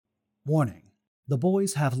Warning: the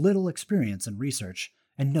boys have little experience in research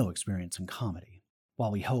and no experience in comedy.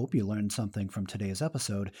 While we hope you learned something from today's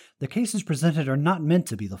episode, the cases presented are not meant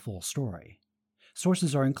to be the full story.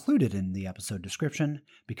 Sources are included in the episode description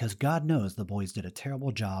because God knows the boys did a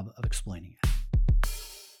terrible job of explaining it.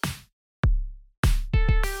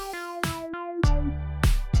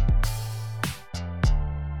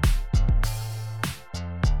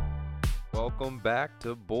 Welcome back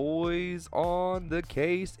to Boys on the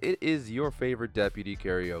Case. It is your favorite deputy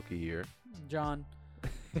karaoke here. John.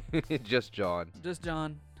 Just John. Just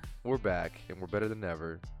John. We're back, and we're better than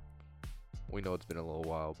ever. We know it's been a little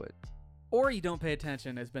while, but... Or you don't pay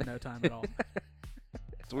attention. It's been no time at all.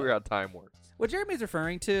 It's weird how time works. What Jeremy's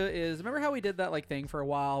referring to is, remember how we did that thing for a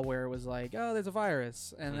while where it was like, oh, there's a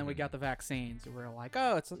virus, and then we got the vaccines. We were like,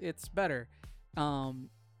 oh, it's better.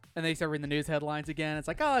 And they start reading the news headlines again. It's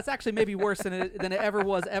like, oh, it's actually maybe worse than it ever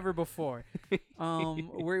was ever before.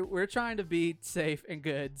 We're trying to be safe and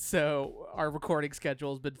good, so our recording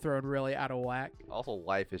schedule has been thrown really out of whack. Also,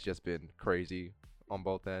 life has just been crazy on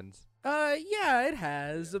both ends. Yeah, it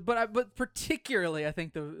has. But particularly, I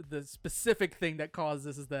think the specific thing that caused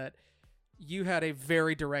this is that you had a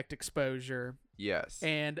very direct exposure. Yes.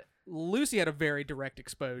 And Lucy had a very direct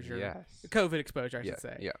exposure. Yes. COVID exposure, I should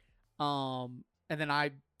say. Yeah. And then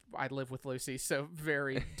I live with Lucy, so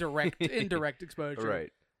very direct, indirect exposure.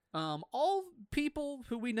 Right. All people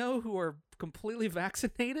who we know who are completely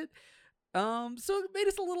vaccinated. So it made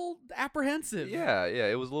us a little apprehensive. Yeah,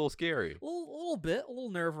 it was a little scary. A little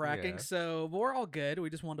nerve-wracking. Yeah. So but we're all good. We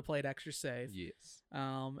just wanted to play it extra safe. Yes.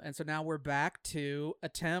 And so now we're back to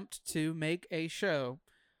attempt to make a show.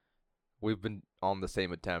 We've been on the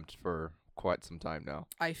same attempt for quite some time now.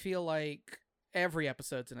 I feel like every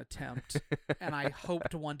episode's an attempt, and I hope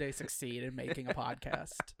to one day succeed in making a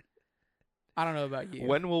podcast. I don't know about you.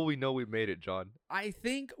 When will we know we made it, John? I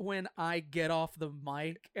think when I get off the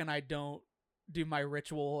mic and I don't do my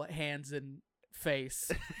ritual hands and face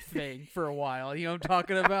thing for a while. You know what I'm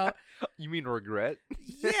talking about? You mean regret?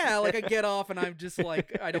 Yeah, like I get off and I'm just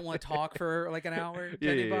like, I don't want to talk for like an hour to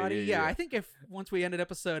anybody. Yeah, I think if once we ended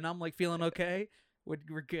episode and I'm like feeling okay,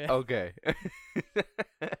 we're good. Okay.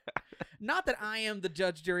 Not that I am the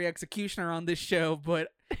judge, jury, executioner on this show, but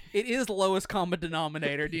it is lowest common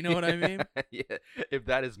denominator. Do you know what I mean? Yeah. If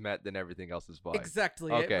that is met, then everything else is fine.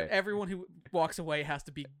 Exactly. Okay. Everyone who walks away has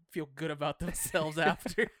to feel good about themselves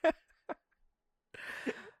after.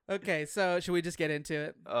 Okay, so should we just get into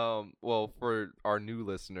it? Well, for our new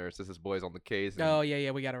listeners, this is Boys on the Case. Oh,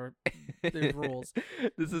 yeah, we got to... There's rules.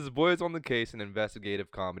 This is Boys on the Case, an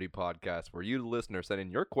investigative comedy podcast where you, the listener, send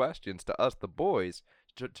in your questions to us, the boys,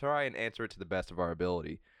 to try and answer it to the best of our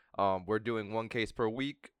ability. We're doing one case per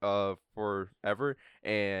week forever,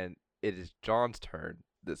 and it is John's turn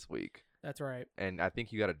this week. That's right. And I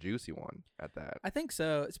think you got a juicy one at that. I think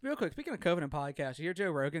so. Real quick, speaking of COVID and podcasts, you hear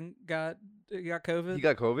Joe Rogan got COVID? He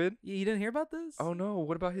got COVID? You didn't hear about this? Oh, no.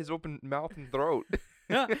 What about his open mouth and throat?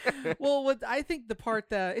 Well, I think the part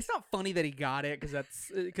that it's not funny that he got it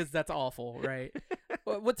because that's awful, right?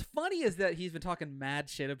 What's funny is that he's been talking mad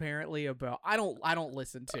shit apparently about. I don't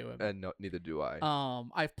listen to him. And no, neither do I.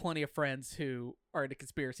 I have plenty of friends who are into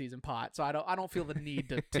conspiracies and pot, so I don't feel the need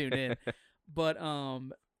to tune in. But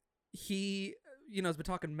he has been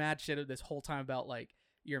talking mad shit this whole time about like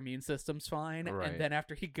your immune system's fine, right. And then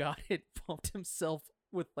after he got it, pumped himself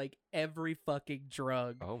with like every fucking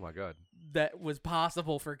drug. Oh my god. That was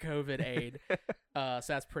possible for COVID aid. So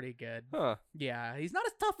that's pretty good. Huh. Yeah, he's not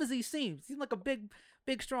as tough as he seems. He's like a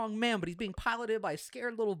big strong man, but he's being piloted by a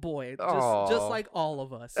scared little boy, just like all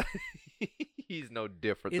of us. He's no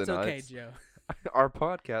different it's than us. It's okay, Joe. Our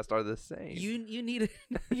podcasts are the same. You need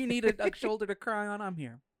a shoulder to cry on. I'm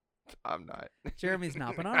here. I'm not. Jeremy's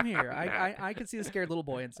not, but I'm here. I can see the scared little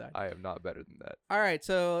boy inside. I am not better than that. All right,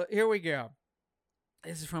 so here we go.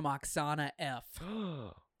 This is from Oksana F.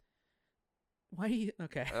 Why are you...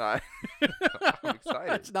 Okay. I'm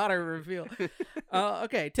excited. It's not a reveal.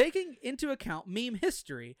 Okay, taking into account meme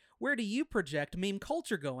history, where do you project meme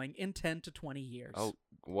culture going in 10 to 20 years? Oh,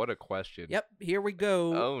 what a question. Yep, here we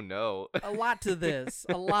go. Oh, no. A lot to this.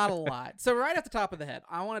 A lot. So right at the top of the head,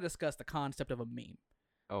 I want to discuss the concept of a meme.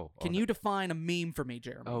 Oh. Can you define a meme for me,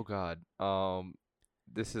 Jeremy? Oh, God.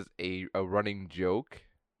 This is a running joke.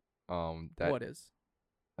 What is?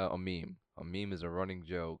 A meme. A meme is a running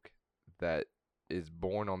joke that is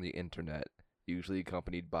born on the internet, usually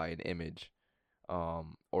accompanied by an image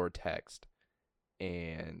or text,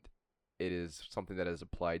 and it is something that is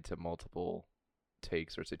applied to multiple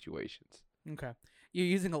takes or situations. Okay. You're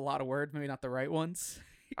using a lot of words, maybe not the right ones.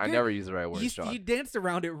 I never use the right word, You Sean. danced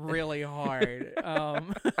around it really hard.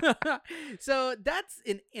 So that's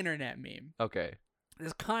an internet meme. Okay.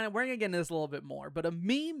 It's kind of, we're going to get into this a little bit more, but a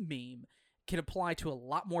meme can apply to a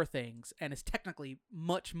lot more things and is technically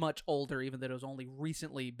much, much older, even though it has only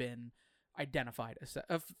recently been identified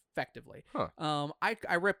effectively. Huh.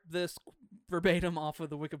 I ripped this verbatim off of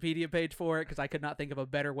the Wikipedia page for it because I could not think of a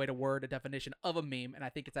better way to word a definition of a meme, and I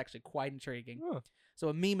think it's actually quite intriguing. Huh. So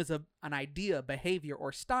a meme is an idea, behavior,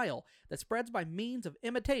 or style that spreads by means of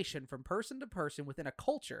imitation from person to person within a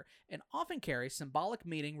culture and often carries symbolic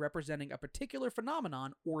meaning representing a particular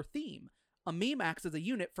phenomenon or theme. A meme acts as a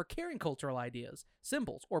unit for carrying cultural ideas,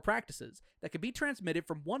 symbols, or practices that can be transmitted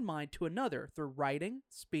from one mind to another through writing,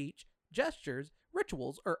 speech, gestures,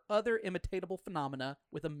 rituals, or other imitatable phenomena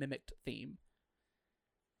with a mimicked theme.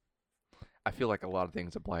 I feel like a lot of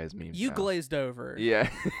things apply as memes. You now. glazed over. Yeah.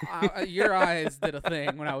 Your eyes did a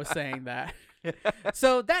thing when I was saying that.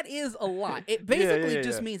 So that is a lot. It basically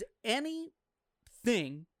just means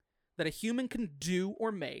anything that a human can do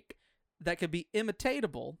or make that could be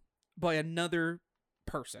imitatable by another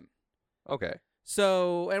person. Okay.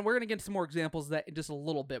 So, and we're going to get into some more examples of that in just a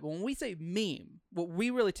little bit. But when we say meme, what we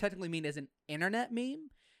really technically mean is an internet meme.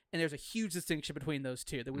 And there's a huge distinction between those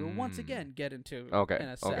two that we will once again get into in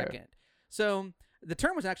a second. So, the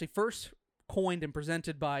term was actually first coined and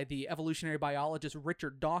presented by the evolutionary biologist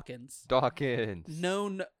Richard Dawkins.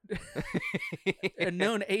 Known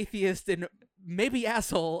atheist and maybe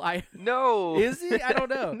asshole. No. Is he? I don't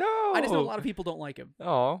know. No. I just know a lot of people don't like him.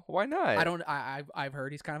 Oh, why not? I've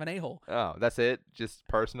heard he's kind of an a-hole. Oh, that's it? Just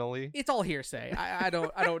personally? It's all hearsay. I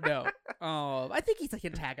don't know. I think he's like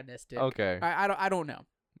antagonistic. Okay. I don't know.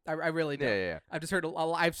 I really don't. Yeah. I've just heard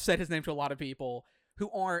I've said his name to a lot of people who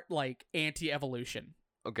aren't like anti-evolution.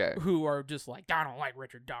 Okay. Who are just like, I don't like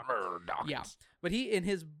Richard Dawkins. Yeah. But he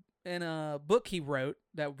in a book he wrote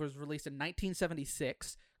that was released in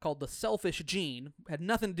 1976 called The Selfish Gene, had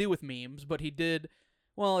nothing to do with memes, but it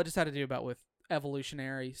just had to do with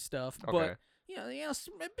evolutionary stuff. Okay. But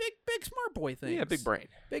big smart boy things. Yeah,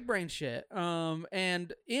 big brain shit.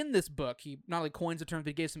 And in this book, he not only coins the term, but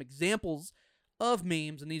he gave some examples of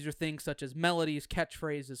memes, and these are things such as melodies,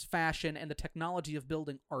 catchphrases, fashion, and the technology of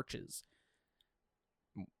building arches.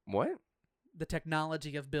 What? The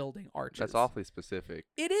technology of building arches. That's awfully specific.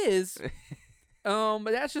 It is.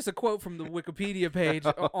 That's just a quote from the Wikipedia page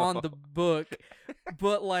on the book,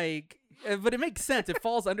 but it makes sense. It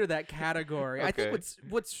falls under that category. Okay. I think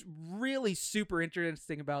what's really super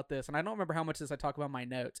interesting about this, and I don't remember how much of this I talk about in my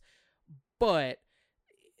notes, but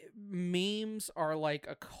memes are like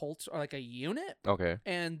a cult or like a unit. Okay.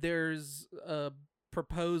 And there's a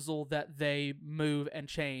proposal that they move and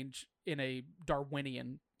change in a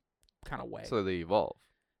Darwinian kind of way. So they evolve.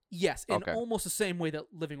 Yes, in almost the same way that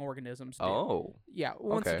living organisms do. Oh. Yeah,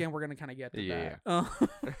 once again, we're going to kind of get to that. Yeah.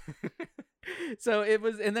 So it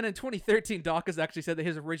was, and then in 2013, Dawkins actually said that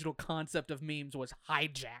his original concept of memes was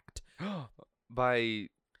hijacked. By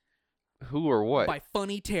who or what? By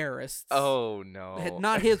funny terrorists. Oh, no.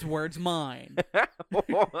 Not his words, mine.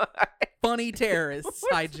 Funny terrorists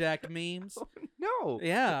hijacked memes. No.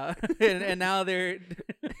 Yeah. and now they're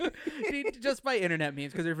just by internet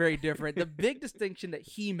memes because they're very different. The big distinction that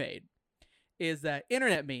he made is that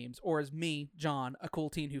internet memes, or as me, John, a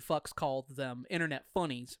cool teen who fucks called them internet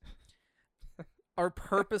funnies, are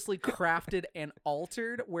purposely crafted and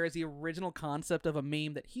altered, whereas the original concept of a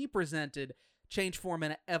meme that he presented changed form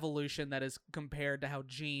and evolution that is compared to how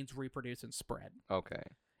genes reproduce and spread. Okay.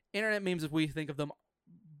 Internet memes, as we think of them,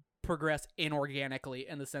 progress inorganically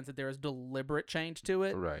in the sense that there is deliberate change to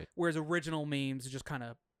it. Right. Whereas original memes just kind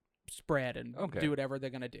of spread and do whatever they're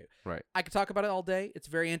going to do. Right. I could talk about it all day. It's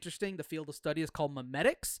very interesting. The field of study is called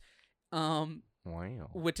memetics. Wow.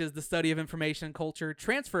 Which is the study of information and culture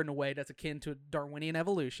transferred in a way that's akin to Darwinian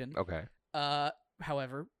evolution. Okay.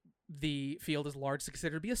 However, the field is largely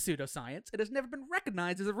considered to be a pseudoscience. It has never been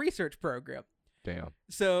recognized as a research program. Damn.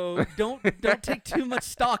 So don't take too much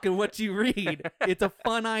stock in what you read. It's a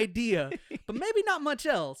fun idea, but maybe not much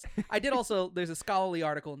else. There's a scholarly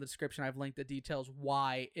article in the description I've linked that details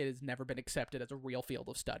why it has never been accepted as a real field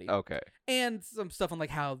of study. Okay. And some stuff on like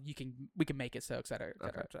how we can make it so, et cetera, et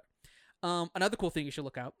cetera, et cetera. Another cool thing you should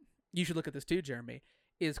look at this too, Jeremy,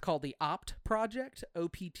 is called the OPT project,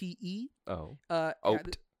 OPTE. Oh.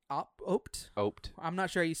 OPT. OPT. I'm not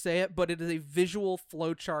sure how you say it, but it is a visual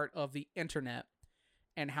flowchart of the internet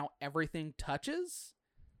and how everything touches,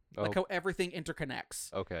 like how everything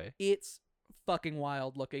interconnects. Okay. It's fucking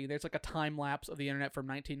wild looking. There's like a time lapse of the internet from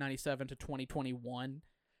 1997 to 2021.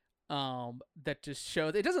 that just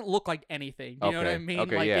shows it doesn't look like anything. You know what I mean?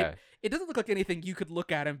 Okay, like yeah. it doesn't look like anything you could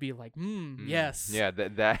look at and be like, yes. Yeah,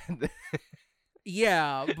 that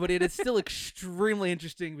Yeah, but it is still extremely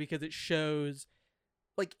interesting because it shows,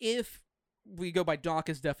 like, if we go by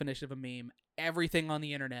Dawkins' definition of a meme, everything on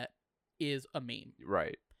the internet is a meme.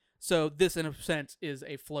 right. So this, in a sense, is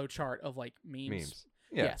a flow chart of like memes.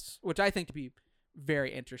 Yeah. Yes, which I think to be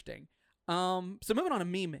very interesting. So moving on to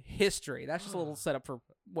meme history. That's just a little setup for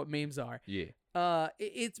what memes are. Yeah.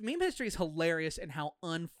 It's meme history is hilarious and how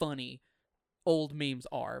unfunny old memes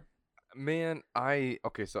are. Man,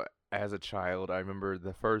 so as a child, I remember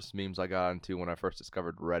the first memes I got into when I first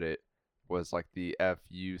discovered Reddit was like the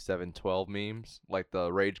FU712 memes, like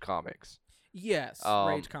the Rage comics. Yes,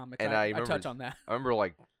 Rage comics. And I touch on that. I remember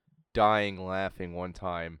like dying laughing one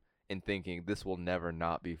time and thinking this will never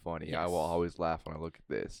not be funny. Yes. I will always laugh when I look at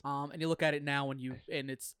this. And you look at it now and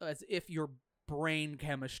it's as if your brain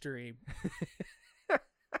chemistry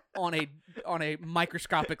on a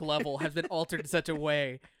microscopic level has been altered in such a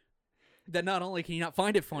way that not only can you not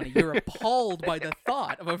find it funny, you're appalled by the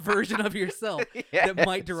thought of a version of yourself that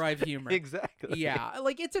might derive humor. Exactly. Yeah,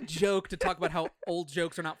 like it's a joke to talk about how old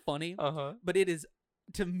jokes are not funny, but it is,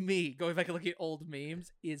 to me, going back and looking at old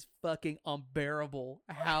memes, is fucking unbearable.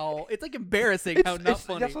 How it's like embarrassing how not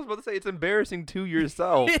funny. That's what I was about to say. It's embarrassing to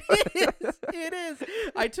yourself. It is.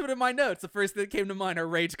 I put it in my notes. The first thing that came to mind are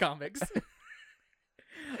Rage comics.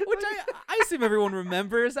 Which I assume everyone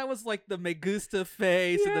remembers. That was like the Megusta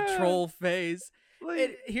phase and the troll phase.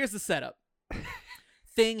 Here's the setup.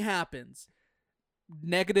 Thing happens.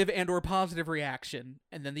 Negative and or positive reaction,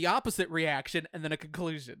 and then the opposite reaction, and then a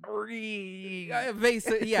conclusion.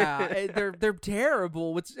 Basically, yeah, they're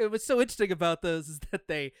terrible. What's so interesting about those is that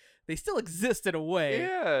they still exist in a way.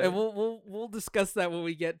 Yeah, and we'll discuss that when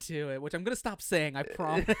we get to it. Which I'm gonna stop saying. I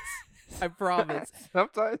promise. I promise.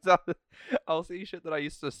 Sometimes I'll see shit that I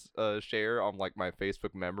used to share on like my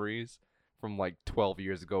Facebook memories from like 12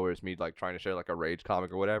 years ago, where it's me like trying to share like a Rage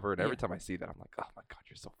comic or whatever, and every time I see that, I'm like, oh my god,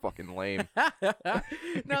 you're so fucking lame.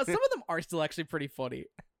 Now, some of them are still actually pretty funny,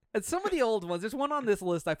 and some of the old ones. There's one on this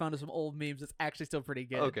list I found of some old memes that's actually still pretty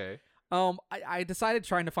good. Okay. I decided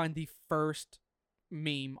trying to find the first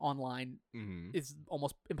meme online is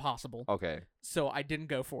almost impossible. Okay. So I didn't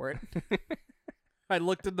go for it. I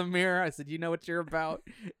looked in the mirror. I said, "You know what you're about.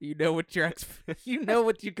 You know what you know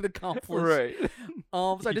what you can accomplish." Right.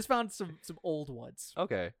 So I just found some old ones.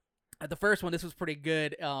 Okay. The first one, this was pretty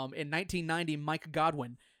good. In 1990, Mike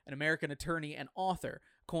Godwin, an American attorney and author,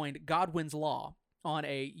 coined Godwin's Law on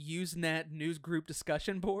a Usenet news group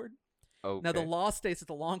discussion board. Okay. Now, the law states that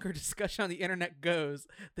the longer discussion on the internet goes,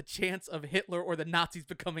 the chance of Hitler or the Nazis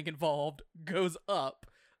becoming involved goes up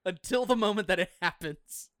until the moment that it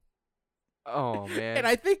happens. Oh, man. And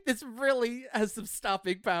I think this really has some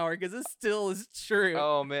stopping power because it still is true.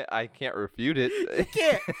 Oh, man. I can't refute it. You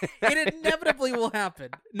can't. It inevitably will happen,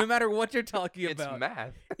 no matter what you're talking about. It's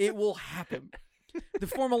math. It will happen. The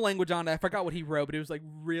formal language on it, I forgot what he wrote, but it was like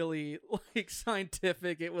really like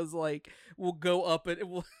scientific. It was like, we'll go up and it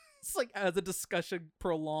will. It's like as the discussion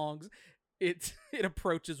prolongs, it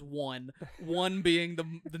approaches one being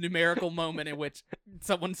the numerical moment in which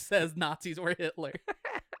someone says Nazis or Hitler.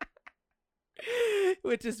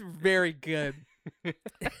 Which is very good.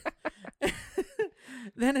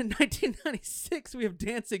 Then in 1996, we have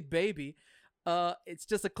Dancing Baby. It's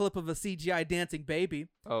just a clip of a CGI dancing baby.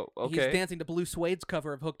 Oh, okay. He's dancing to Blue Suede's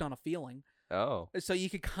cover of Hooked on a Feeling. Oh. So you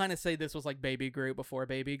could kind of say this was like Baby Groot before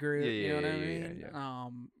Baby Groot. Yeah, you know what I yeah.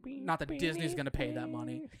 mean? Not that Disney's going to pay that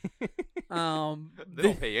money. They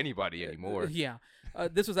don't pay anybody anymore. Yeah.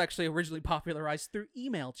 This was actually originally popularized through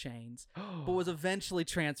email chains, but was eventually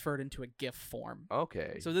transferred into a GIF form.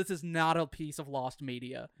 Okay. So this is not a piece of lost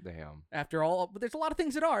media. Damn. After all, but there's a lot of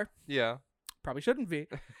things that are. Yeah. Probably shouldn't be.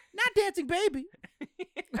 Not Dancing Baby.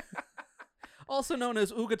 Also known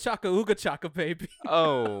as Ooga Chaka Baby.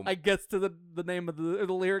 Oh. I guess to the name of the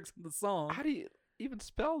lyrics of the song. How do you even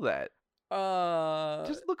spell that?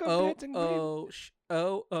 Just look up Dancing Baby.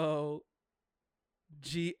 OOGA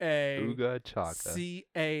Ooga Chaka.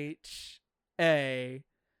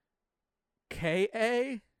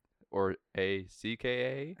 CHAKA or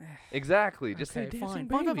ACKA? Exactly. Just say okay, Dancing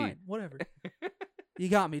fine, Baby. fine, whatever. You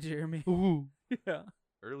got me, Jeremy. Ooh. Yeah.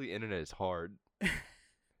 Early internet is hard.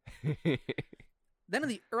 Then in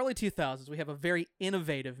the early 2000s, we have a very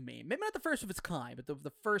innovative meme. Maybe not the first of its kind, but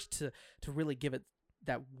the first to really give it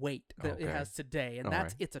that weight that it Okay. has today, and All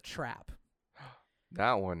that's right. It's a Trap.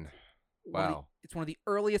 That one. Wow. It's one of the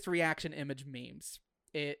earliest reaction image memes.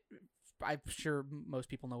 I'm sure most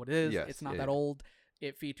people know what it is. Yes, It's not yeah. that old.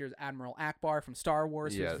 It features Admiral Akbar from Star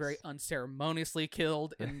Wars, who was very Yes. unceremoniously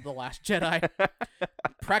killed in The Last Jedi,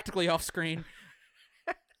 practically off screen.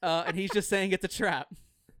 And he's just saying it's a trap.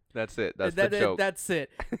 That's it. That's the joke. That's it.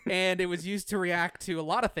 And it was used to react to a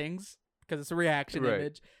lot of things because it's a reaction Right.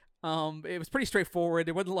 image. It was pretty straightforward.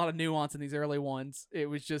 There wasn't a lot of nuance in these early ones. It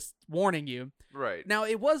was just warning you. Right. Now,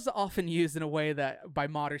 it was often used in a way that, by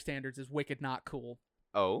modern standards, is wicked not cool,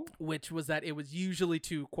 Oh. which was that it was usually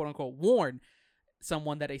to, quote-unquote, warn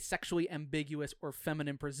someone that a sexually ambiguous or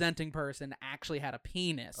feminine presenting person actually had a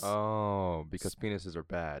penis. Oh, because penises are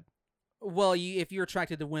bad. Well, if you're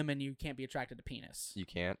attracted to women, you can't be attracted to penis. You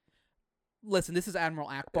can't. Listen, this is Admiral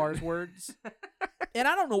Akbar's words. And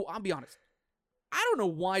I don't know, I'll be honest, I don't know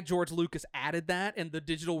why George Lucas added that in the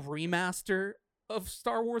digital remaster of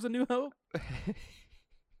Star Wars A New Hope.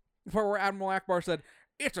 Where Admiral Akbar said,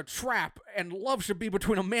 "It's a trap and love should be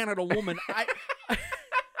between a man and a woman."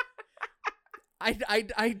 I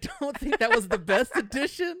don't think that was the best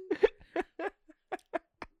addition.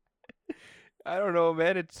 I don't know,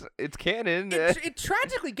 man. It's canon. It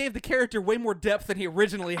tragically gave the character way more depth than he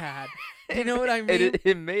originally had. Do you know what I mean?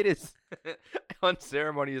 It made his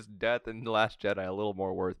unceremonious death in The Last Jedi a little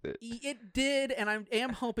more worth it. It did, and I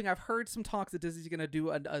am hoping. I've heard some talks that Disney's going to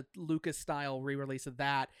do a Lucas-style re-release of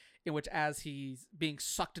that, in which, as he's being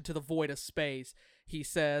sucked into the void of space, he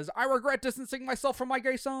says, "I regret distancing myself from my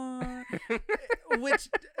gay son," which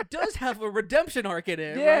does have a redemption arc in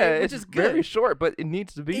it, Yeah, right? Which it's is good. very short, but it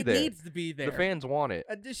needs to be It there. needs to be there. The fans want it.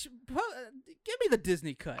 Give me the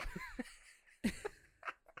Disney cut.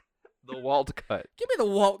 The Walt cut. Give me the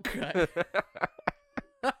Walt cut.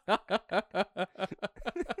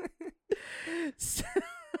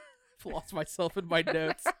 I've lost myself in my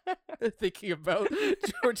notes thinking about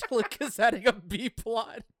George Lucas adding a B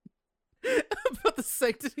plot about the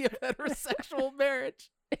sanctity of heterosexual marriage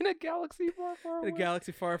In a galaxy far, far away. in a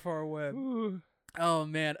galaxy far, far away. Ooh. Oh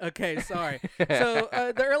man. Okay, sorry. So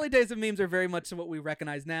the early days of memes are very much what we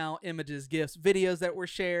recognize now: images, GIFs, videos that were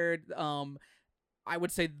shared. I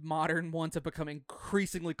would say modern ones have become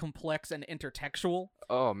increasingly complex and intertextual.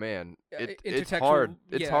 Oh man, it's intertextual, hard.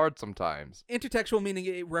 It's yeah. hard sometimes. Intertextual meaning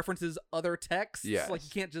it references other texts. Yes. Like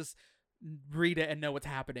you can't just read it and know what's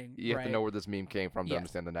happening. You have right? to know where this meme came from to Yes.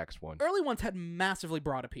 understand the next one. Early ones had massively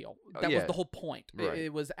broad appeal. That was yeah. the whole point. Right.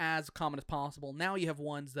 It was as common as possible. Now you have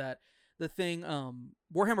ones that the thing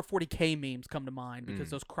Warhammer 40K memes come to mind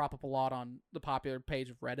because those crop up a lot on the popular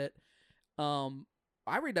page of Reddit.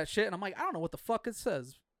 I read that shit and I'm like, I don't know what the fuck it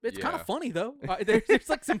says. It's kind Yeah. of funny though. There's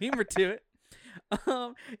like some humor to it.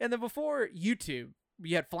 And then before YouTube,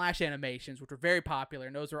 you had flash animations, which were very popular,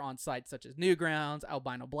 and those were on sites such as Newgrounds,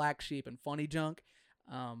 Albino Black Sheep, and Funny Junk.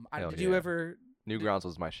 Hell Did you yeah. ever? Newgrounds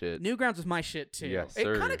was my shit. Newgrounds was my shit too. Yes, it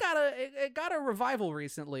sir. kind of got a revival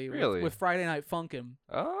recently Really? with Friday Night Funkin'.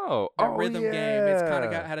 Oh, That oh rhythm yeah. game. It's kind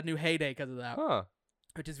of had a new heyday because of that, Huh.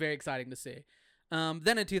 which is very exciting to see.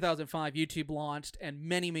 Then in 2005, YouTube launched, and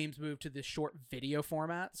many memes moved to the short video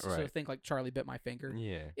formats. So Right. think like Charlie Bit My Finger.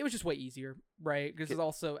 Yeah. It was just way easier, right? Because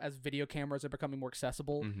also as video cameras are becoming more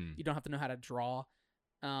accessible, Mhm. you don't have to know how to draw.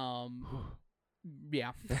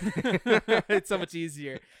 Yeah, it's so much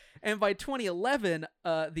easier. And by 2011,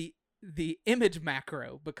 the image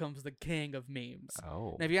macro becomes the king of memes.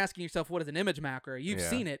 Oh. Now, if you're asking yourself what is an image macro, you've Yeah.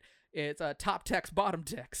 seen it. It's top text, bottom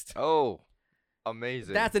text. Oh.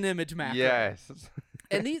 Amazing. That's an image macro. Yes.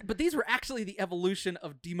 And these were actually the evolution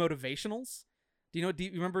of demotivationals. Do you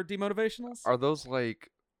remember demotivationals? Are those like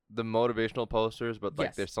the motivational posters, but like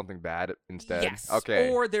Yes. there's something bad instead? Yes. Okay.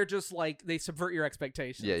 Or they're just like they subvert your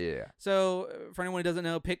expectations. yeah. So for anyone who doesn't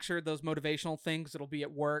know, picture those motivational things. It'll be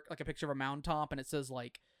at work, like a picture of a mountaintop, and it says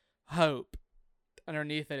like hope.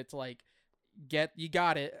 Underneath it, it's like you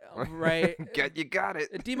got it, right? You got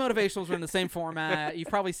it. Demotivationals were in the same format. You've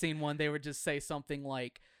probably seen one. They would just say something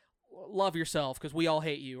like love yourself because we all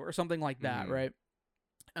hate you or something like that, Mhm. right?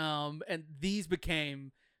 And these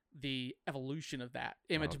became the evolution of that.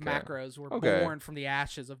 Image Okay. macros were Okay. born from the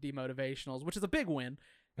ashes of demotivationals, which is a big win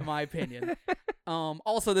in my opinion.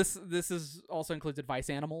 Also this is also includes advice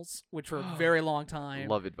animals, which for a very long time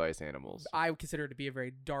Love advice animals. I would consider it to be a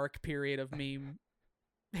very dark period of meme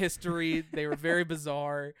history. They were very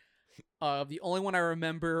bizarre. The only one I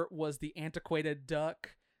remember was the antiquated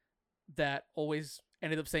duck that always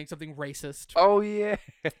ended up saying something racist. Oh yeah.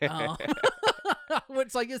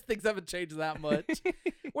 Which I guess things haven't changed that much.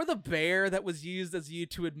 Or the bear that was used as you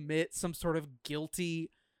to admit some sort of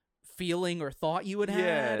guilty feeling or thought you had Yeah.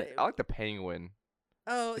 had. I like the penguin.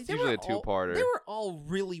 Oh, It's they usually were a two-parter. They were all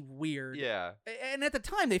really weird. Yeah. And at the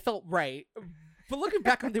time, they felt right. But looking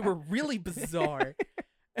back on them, they were really bizarre.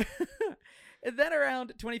 And then around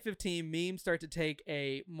 2015, memes start to take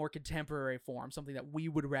a more contemporary form, something that we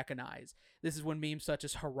would recognize. This is when memes such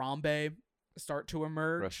as Harambe start to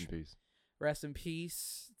emerge. Rest in peace. Rest in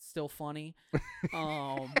peace. It's still funny.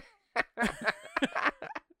 And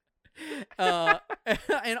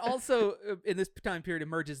also in this time period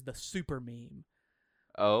emerges the super meme.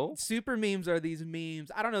 Oh? Super memes are these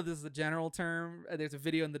memes. I don't know if this is a general term. There's a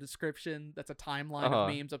video in the description that's a timeline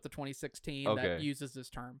of memes up to 2016 that uses this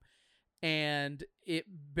term. And it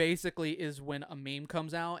basically is when a meme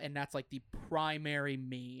comes out, and that's like the primary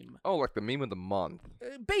meme. Oh, like the meme of the month.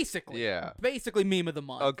 Basically. Yeah. Basically meme of the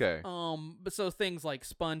month. Okay. So things like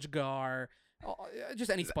SpongeGar,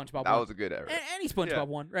 just any SpongeBob that one. was a good era. Any SpongeBob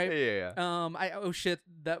one, right? Yeah. Oh shit,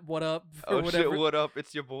 that what up? Oh whatever. shit, what up?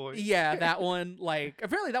 It's your boy. Yeah, that one. Like,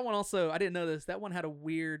 apparently that one also, I didn't know this. That one had a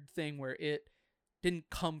weird thing where it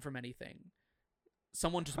didn't come from anything.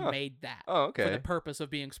 Someone just made that for the purpose of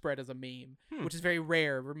being spread as a meme, which is very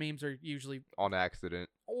rare. Where memes are usually on accident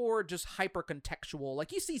or just hyper contextual.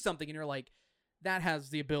 Like you see something and you're like, that has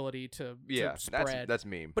the ability to spread. That's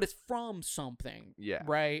meme. But it's from something. Yeah.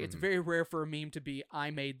 Right? Mm-hmm. It's very rare for a meme to be, I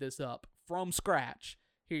made this up from scratch.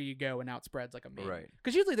 Here you go, and now it spreads like a meme. Right.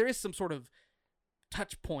 Because usually there is some sort of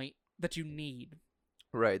touch point that you need.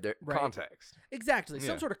 Right. Context. Exactly.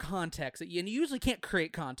 Some sort of context. And you usually can't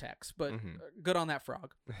create context, but good on that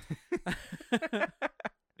frog.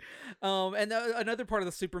 And another part of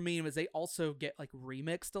the super meme is they also get like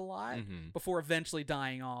remixed a lot before eventually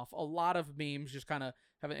dying off. A lot of memes just kind of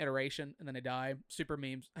have an iteration and then they die. Super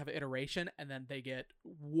memes have an iteration and then they get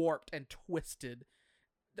warped and twisted.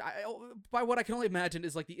 By what I can only imagine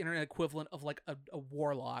is like the internet equivalent of like a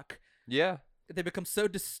warlock. Yeah. They become so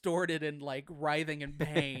distorted and like writhing in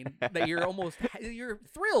pain that you're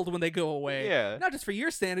thrilled when they go away. Yeah. Not just for your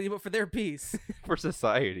sanity, but for their peace. For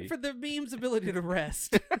society. For the meme's ability to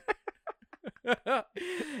rest.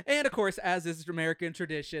 And of course, as is American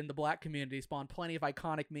tradition, the black community spawned plenty of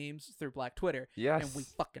iconic memes through Black Twitter. Yes. And we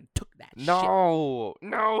fucking took that shit. No.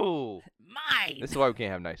 Mine. This is why we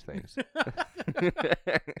can't have nice things.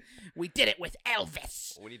 We did it with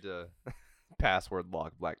Elvis. We need to password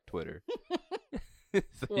lock Black Twitter.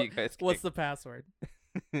 You guys what's the password?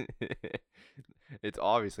 It's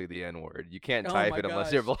obviously the N-word. You can't type it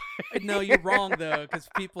unless you're black. No, you're wrong though, because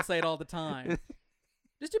people say it all the time.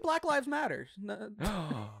 Just do Black Lives Matter.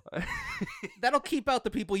 That'll keep out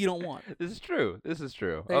the people you don't want. This is true.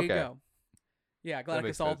 There you go. Yeah, glad I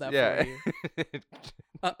could solve that for you.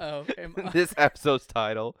 Uh-oh. This episode's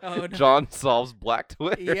title, no. John Solves Black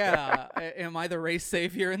Twitter. Yeah. Am I the race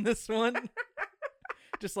savior in this one?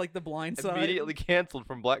 Just like The Blind Side? Immediately canceled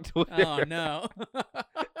from Black Twitter. Oh, no.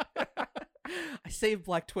 I saved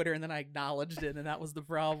Black Twitter and then I acknowledged it, and that was the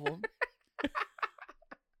problem.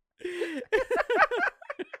 It's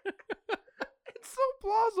so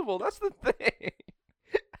plausible. That's the thing.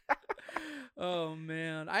 Oh,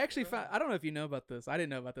 man. I actually found, I don't know if you know about this. I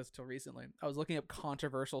didn't know about this until recently. I was looking up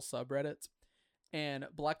controversial subreddits, and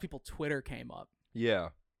Black People Twitter came up. Yeah.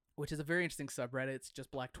 Which is a very interesting subreddit. It's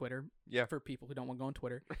just Black Twitter. Yeah. For people who don't want to go on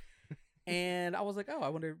Twitter. And I was like, oh, I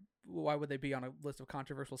wonder why would they be on a list of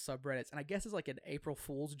controversial subreddits? And I guess it's like an April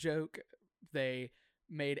Fool's joke. They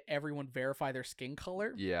made everyone verify their skin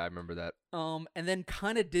color. Yeah, I remember that. And then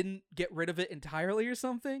kind of didn't get rid of it entirely or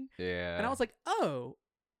something. Yeah. And I was like, oh.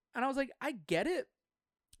 And I was like, I get it.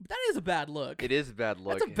 But that is a bad look. It is a bad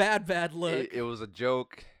look. That's a bad look. It was a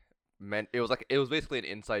joke. It was basically an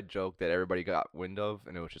inside joke that everybody got wind of,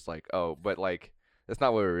 and it was just like, oh, but like that's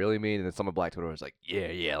not what we really mean. And then some of Black Twitter was like,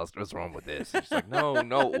 yeah, what's wrong with this? It's like, no,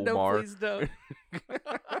 Omar. No, please don't.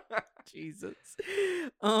 Jesus.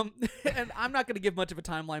 And I'm not gonna give much of a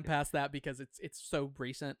timeline past that because it's so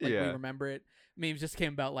recent. Like we remember it. Memes just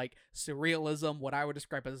came about like surrealism, what I would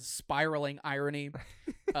describe as spiraling irony.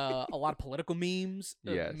 A lot of political memes.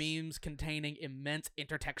 Memes containing immense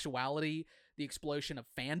intertextuality. The explosion of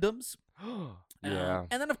fandoms. Yeah.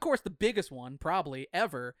 And then of course the biggest one probably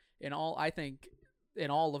ever in all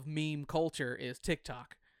of meme culture is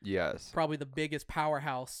TikTok. Yes. Probably the biggest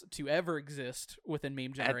powerhouse to ever exist within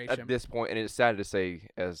meme generation. At this point, and it's sad to say,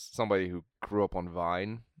 as somebody who grew up on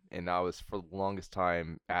Vine, and I was for the longest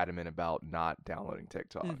time adamant about not downloading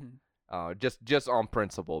TikTok. Just on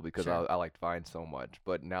principle because I liked Vine so much.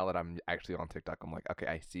 But now that I'm actually on TikTok, I'm like, okay,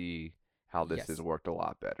 I see how this has worked a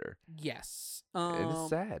lot better. Yes. And it's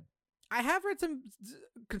sad. I have read some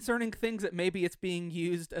concerning things that maybe it's being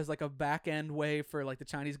used as like a back end way for like the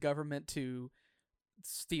Chinese government to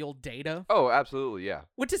steal data. Oh, absolutely, yeah.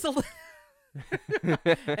 Which is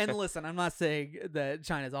and listen, I'm not saying that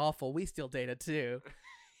China's awful. We steal data too.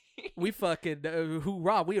 We fucking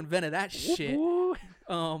hoorah! We invented that shit.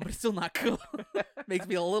 but it's still not cool. Makes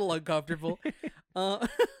me a little uncomfortable.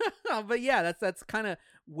 But yeah, that's kind of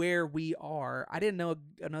where we are. I didn't know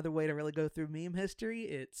another way to really go through meme history.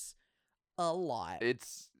 It's a lot.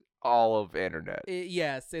 It's all of internet.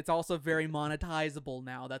 Yes, it's also very monetizable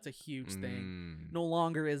now. That's a huge thing. No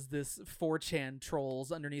longer is this 4chan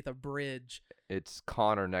trolls underneath a bridge. It's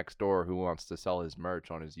Connor next door who wants to sell his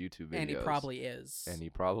merch on his YouTube videos. And he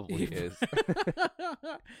probably is.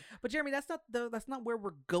 But Jeremy, that's not where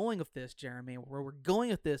we're going with this, Jeremy. Where we're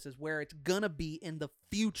going with this is where it's gonna be in the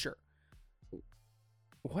future.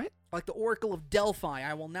 What? Like the Oracle of Delphi,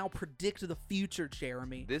 I will now predict the future,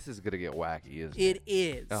 Jeremy. This is gonna get wacky, isn't it? It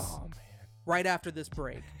is. Oh man. Right after this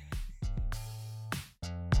break.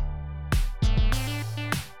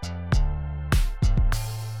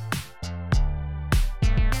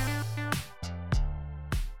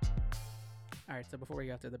 All right, so before we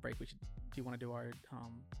get to the break, do you want to do our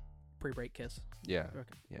pre-break kiss? Yeah.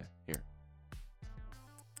 Okay. Yeah. Here.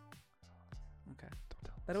 Okay. Don't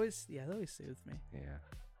tell That always soothes me. Yeah.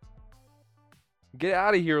 Get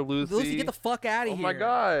out of here, Lucy. Lucy, get the fuck out of Oh here. my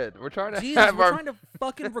God, we're trying to Jesus, have we're our trying to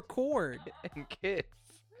fucking record. and kiss.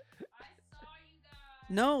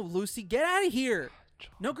 No, Lucy, get out of here.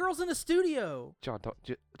 John, No girls in the studio. John, don't.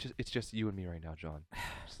 Just it's just you and me right now, John.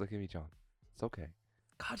 Just look at me, John. It's okay.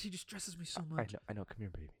 God, she just stresses me so much. I know. Come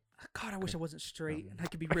here, baby. God, I wish I wasn't straight and I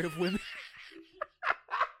could be rid of women.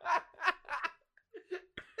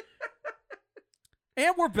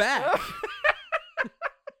 And we're back.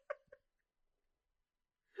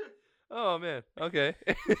 Oh man. Okay.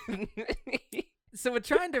 So we're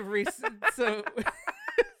trying to so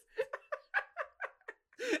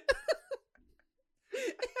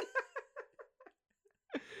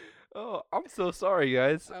Oh, I'm so sorry,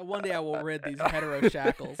 guys. one day I will rid these hetero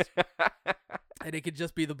shackles, and it could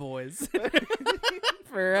just be the boys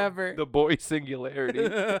forever. The boy singularity.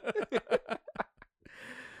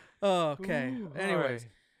 Okay. Ooh, Anyways,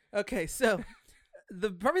 okay. So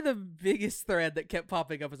probably the biggest thread that kept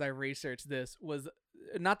popping up as I researched this was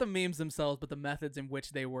not the memes themselves, but the methods in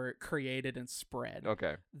which they were created and spread.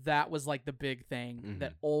 Okay. That was like the big thing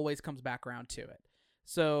that always comes back around to it.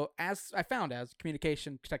 So as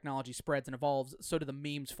communication technology spreads and evolves, so do the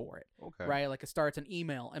memes for it. Okay. Right? Like it starts in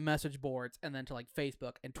email and message boards, and then to like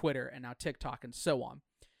Facebook and Twitter and now TikTok and so on.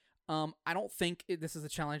 I don't think this is a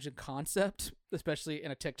challenging concept, especially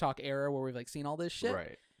in a TikTok era where we've like seen all this shit.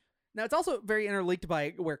 Right. Now it's also very interlinked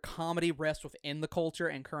by where comedy rests within the culture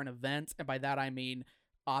and current events, and by that I mean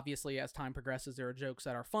obviously as time progresses there are jokes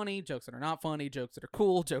that are funny, jokes that are not funny, jokes that are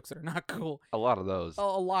cool, jokes that are not cool. A lot of those. A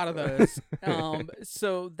lot of those.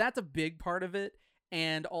 So that's a big part of it,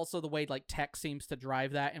 and also the way like tech seems to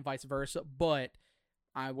drive that and vice versa. But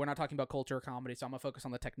we're not talking about culture or comedy, so I'm gonna focus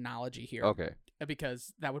on the technology here. Okay.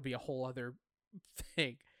 Because that would be a whole other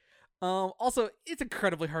thing. Also, it's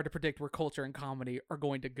incredibly hard to predict where culture and comedy are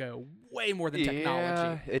going to go. Way more than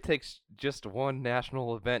technology. It takes just one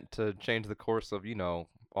national event to change the course of,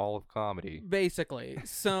 all of comedy. Basically.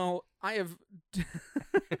 So I have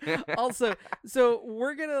also, so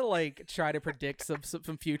we're gonna like try to predict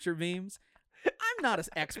some future memes. I'm not an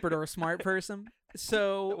expert or a smart person,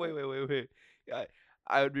 so Wait.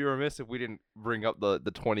 I would be remiss if we didn't bring up the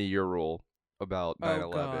 20-year rule about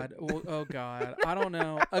 9/11. Oh god, I don't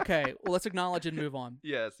know. Okay, well let's acknowledge and move on.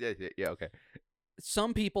 Yes, yeah, okay.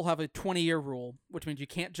 Some people have a 20-year rule, which means you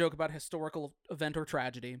can't joke about a historical event or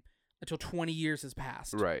tragedy until 20 years has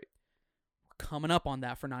passed. Right. We're coming up on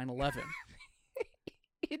that for 9/11.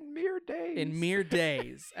 In mere days. In mere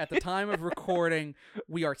days. At the time of recording,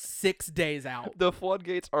 we are 6 days out. The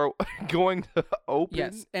floodgates are going to open.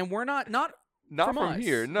 Yes, and we're not from us.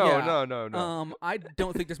 here. No. I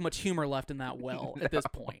don't think there's much humor left in that well at this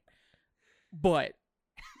point. But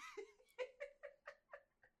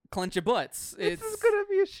clench your butts. This is gonna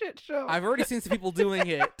be a shit show. I've already seen some people doing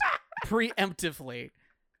it preemptively.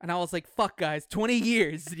 And I was like, fuck guys, 20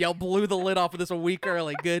 years. Y'all blew the lid off of this a week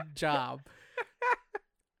early. Good job.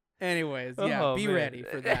 Anyways, yeah, be ready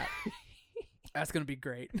for that. That's going to be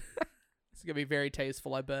great. It's going to be very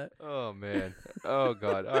tasteful, I bet. Oh, man. Oh,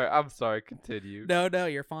 God. All right, I'm sorry. Continue. No,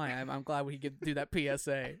 you're fine. I'm glad we could do that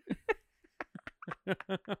PSA.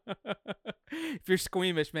 If you're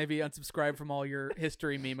squeamish, maybe unsubscribe from all your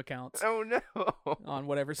history meme accounts. Oh, no. On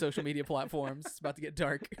whatever social media platforms. It's about to get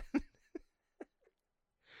dark.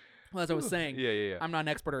 Well, as I was saying, Yeah. I'm not an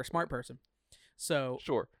expert or a smart person. So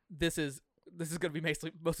Sure. this is going to be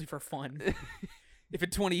mostly for fun. If in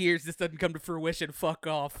 20 years this doesn't come to fruition, fuck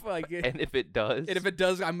off. And if it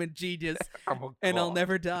does, I'm a genius I'm and I'll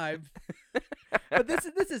never die. But this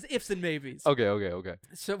is ifs and maybes. Okay.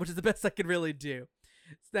 So, which is the best I could really do.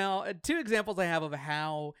 Now, two examples I have of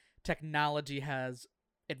how technology has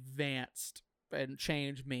advanced and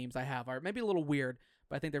changed memes I have are maybe a little weird,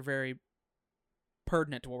 but I think they're very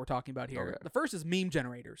pertinent to what we're talking about here. Okay. The first is meme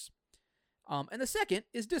generators. And the second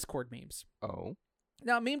is Discord memes. Oh.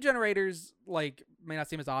 Now, meme generators, like, may not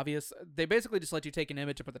seem as obvious. They basically just let you take an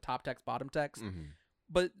image and put the top text, bottom text. Mm-hmm.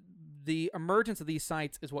 But the emergence of these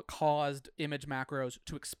sites is what caused image macros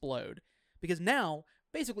to explode. Because now,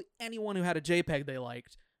 basically anyone who had a JPEG they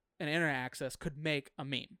liked and internet access could make a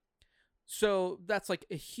meme. So that's like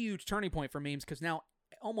a huge turning point for memes because now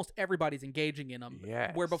almost everybody's engaging in them.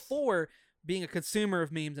 Yes. Where before, being a consumer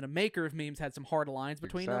of memes and a maker of memes had some hard lines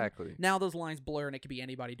between them. Exactly. Now those lines blur and it could be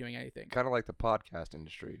anybody doing anything. Kind of like the podcast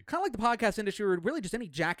industry Kind of like the podcast industry or really just any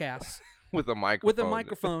jackass with a microphone. with a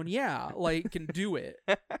microphone, yeah, like can do it.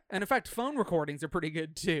 And in fact, phone recordings are pretty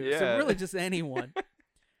good too. So Yeah. really just anyone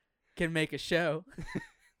can make a show.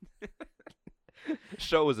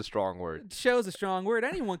 Show is a strong word. Show is a strong word.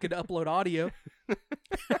 Anyone could upload audio.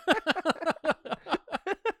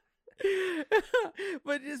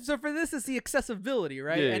 But so for this, it's the accessibility,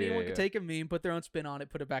 right? Yeah, Anyone yeah. could take a meme, put their own spin on it,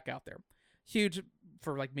 put it back out there. Huge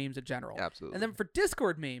for like memes in general. Absolutely. And then for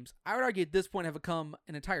Discord memes, I would argue at this point have become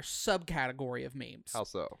an entire subcategory of memes. How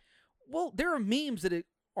so? Well, there are memes that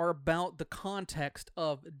are about the context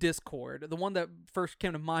of Discord. The one that first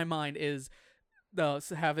came to my mind is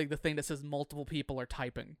having the thing that says multiple people are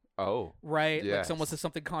typing, Oh. right? Like Yes. someone says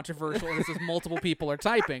something controversial and it says multiple people are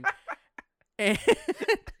typing. And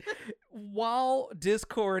while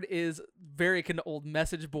Discord is very akin to old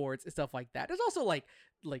message boards and stuff like that, there's also like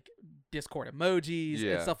Discord emojis and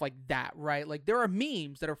Yeah. stuff like that, right? Like there are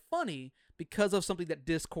memes that are funny because of something that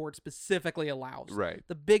Discord specifically allows. Right.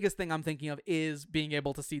 The biggest thing I'm thinking of is being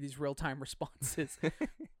able to see these real-time responses.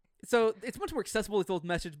 So it's much more accessible with those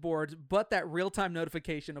message boards, but that real-time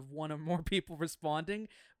notification of one or more people responding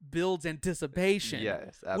builds anticipation,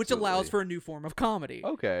 Yes, absolutely. which allows for a new form of comedy,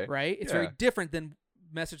 Okay. right? It's Yeah. very different than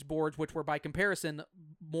message boards, which were by comparison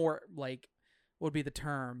more like, what would be the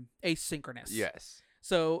term? Asynchronous. Yes.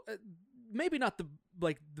 So maybe not the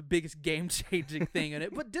biggest game-changing thing in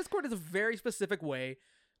it, but Discord is a very specific way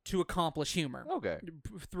to accomplish humor Okay.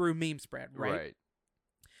 through meme spread, right?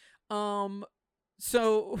 Right.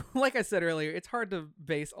 So, like I said earlier, it's hard to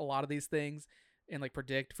base a lot of these things and like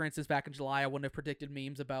predict. For instance, back in July, I wouldn't have predicted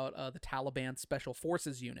memes about the Taliban Special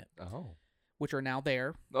Forces Unit, Oh. which are now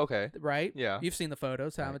there, Okay. right? Yeah. You've seen the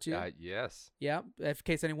photos, haven't you? Yes. Yeah. In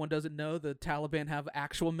case anyone doesn't know, the Taliban have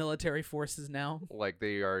actual military forces now. Like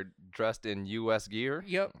they are dressed in U.S. gear.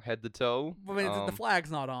 Yep. Head to toe. I mean, the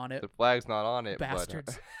flag's not on it. The flag's not on it.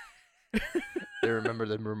 Bastards. But, they remember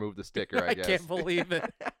to remove the sticker, I guess. can't believe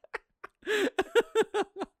it.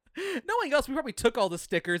 Knowing us, we probably took all the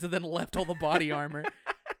stickers and then left all the body armor.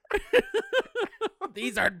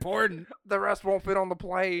 These are important. The rest won't fit on the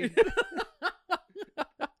plane.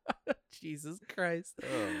 Jesus Christ. Oh,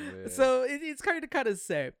 man. So it's kind to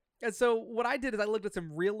say. And so what I did is I looked at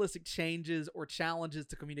some realistic changes or challenges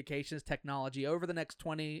to communications technology over the next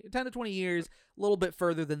 10 to 20 years, a little bit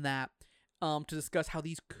further than that, to discuss how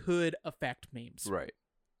these could affect memes. Right.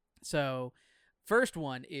 So first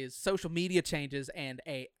one is social media changes and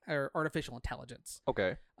artificial intelligence.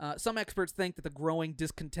 Okay. Some experts think that the growing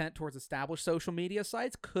discontent towards established social media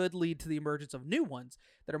sites could lead to the emergence of new ones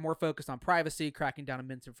that are more focused on privacy, cracking down on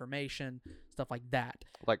misinformation, stuff like that.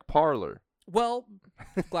 Like Parler. Well,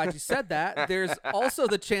 glad you said that. There's also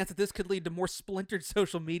the chance that this could lead to more splintered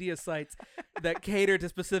social media sites that cater to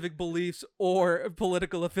specific beliefs or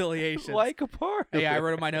political affiliations. Like a Parler. Yeah, I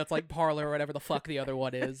wrote in my notes like Parler or whatever the fuck the other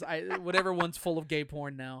one is. Whatever one's full of gay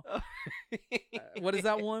porn now. What is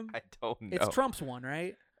that one? I don't know. It's Trump's one,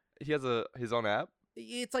 right? He has his own app.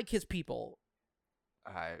 It's like his people.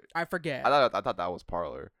 I I forget. thought that was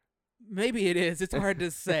Parler. Maybe it is. It's hard to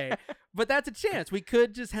say. But that's a chance. We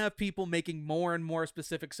could just have people making more and more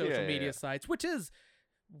specific social media sites, which is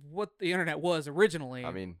what the internet was originally.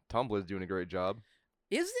 I mean, Tumblr's doing a great job.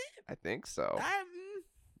 Is it? I think so.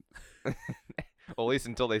 Well, at least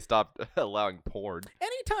until they stopped allowing porn.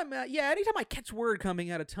 Anytime I catch word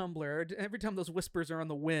coming out of Tumblr, every time those whispers are on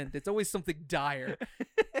the wind, it's always something dire.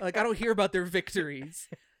 Like, I don't hear about their victories,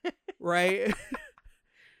 right?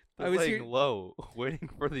 They're laying low, waiting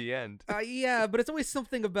for the end. Yeah, but it's always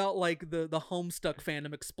something about like the Homestuck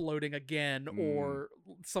fandom exploding again or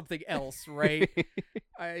something else, right?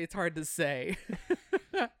 It's hard to say.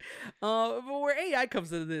 But where AI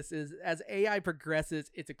comes into this is as AI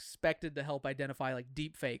progresses, it's expected to help identify like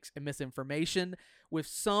deep fakes and misinformation, with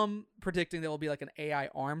some predicting there will be like an AI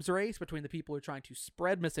arms race between the people who are trying to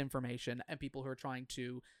spread misinformation and people who are trying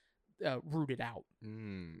to root it out.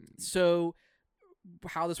 So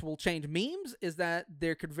how this will change memes is that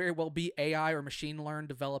there could very well be AI or machine learned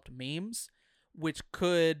developed memes, which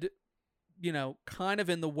could, kind of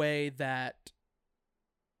in the way that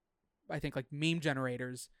I think like meme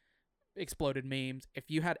generators exploded memes. If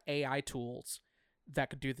you had AI tools that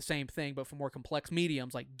could do the same thing, but for more complex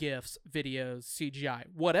mediums like GIFs, videos, CGI,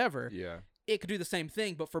 whatever, Yeah. it could do the same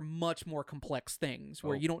thing, but for much more complex things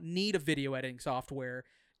where you don't need a video editing software.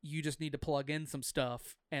 You just need to plug in some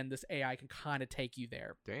stuff, and this AI can kind of take you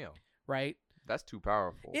there, Damn. right? That's too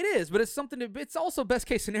powerful. It is, but it's it's also best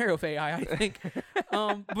case scenario for AI, I think.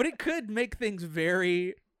 But it could make things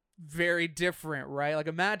very, very different, right? Like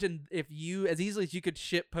imagine if you, as easily as you could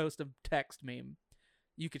shitpost a text meme,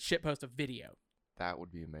 you could shitpost a video. That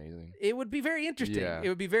would be amazing. It would be very interesting. Yeah. It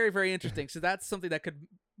would be very, very interesting. So that's something that could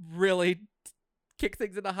really kick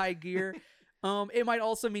things into high gear. It might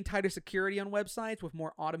also mean tighter security on websites with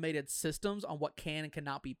more automated systems on what can and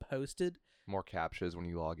cannot be posted. More captchas when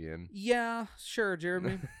you log in. Yeah, sure,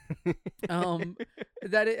 Jeremy.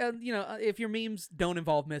 If your memes don't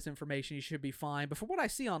involve misinformation, you should be fine. But from what I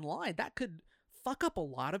see online, that could fuck up a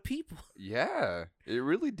lot of people. Yeah, it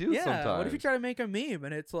really do sometimes. What if you try to make a meme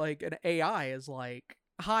and it's like an AI is like,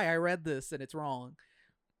 "Hi, I read this and it's wrong."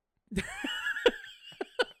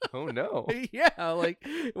 Oh no. Yeah, like,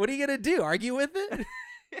 what are you gonna do? Argue with it?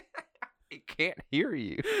 It can't hear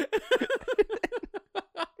you.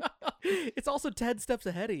 It's also 10 steps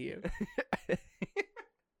ahead of you.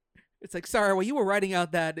 It's like, sorry, well, you were writing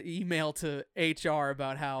out that email to HR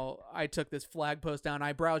about how I took this flag post down.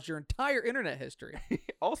 I browsed your entire internet history.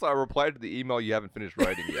 Also, I replied to the email you haven't finished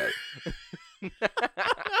writing yet.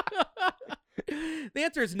 The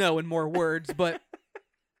answer is no in more words, but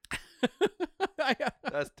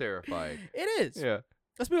That's terrifying. it is. Yeah.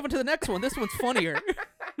 Let's move on to the next one. This one's funnier.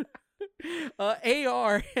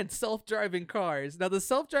 AR and self-driving cars. Now, the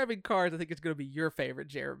self-driving cars, I think it's going to be your favorite,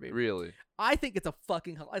 Jeremy. Really? I think it's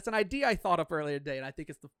it's an idea I thought up earlier today, and I think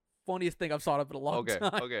it's the funniest thing I've thought of in a long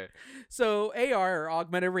time. Okay. So AR, or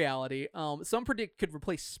augmented reality, some predict could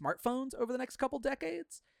replace smartphones over the next couple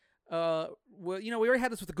decades. Well, we already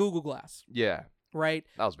had this with the Google Glass, Yeah. right?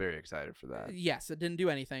 I was very excited for that. Yes, it didn't do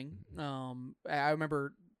anything. I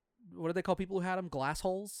remember, what did they call people who had them? Glass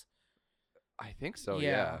holes? I think so,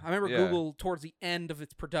 yeah. I remember Yeah. Google, towards the end of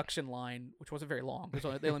its production line, which wasn't very long,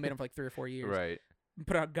 they only made them for like 3 or 4 years, Right.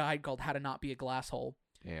 put out a guide called How to Not Be a Glass Hole.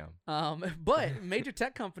 Damn. But major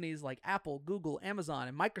tech companies like Apple, Google, Amazon,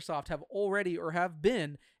 and Microsoft have already or have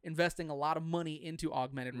been investing a lot of money into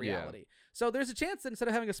augmented reality. So there's a chance that instead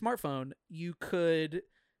of having a smartphone, you could,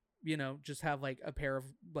 just have like a pair of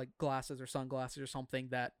like glasses or sunglasses or something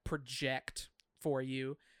that project for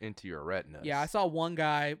you Into your retinas. Yeah, I saw one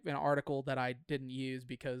guy in an article that I didn't use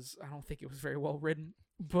because I don't think it was very well written,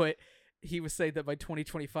 but he was saying that by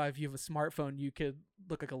 2025, you have a smartphone, you could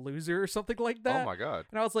look like a loser or something like that. Oh my god.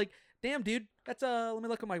 And I was like, damn, dude, that's let me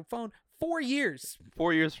look at my phone. 4 years.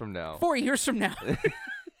 4 years from now. 4 years from now.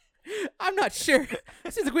 I'm not sure.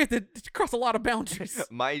 It seems like we have to cross a lot of boundaries.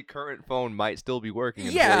 My current phone might still be working.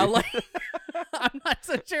 Yeah, like I'm not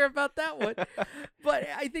so sure about that one. But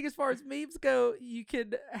I think as far as memes go, you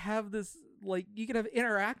could have this, like, you could have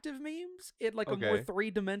interactive memes in like a more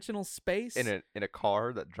 3-dimensional space. In a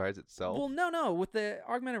car that drives itself? Well, no. With the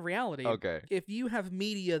augmented reality, Okay. if you have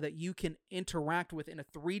media that you can interact with in a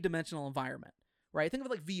 3-dimensional environment, right? Think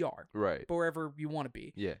of it like VR, Right. but wherever you want to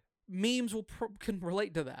be. Yeah. Memes can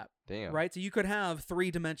relate to that. Damn. Right? So you could have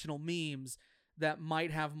 3-dimensional memes that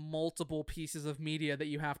might have multiple pieces of media that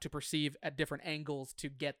you have to perceive at different angles to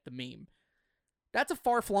get the meme. That's a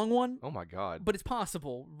far-flung one. Oh my god. But it's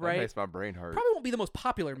possible, right? That makes my brain hurt. Probably won't be the most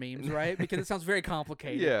popular memes, right? Because it sounds very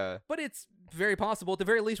complicated. Yeah. But it's very possible. At the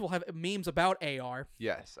very least, we'll have memes about AR.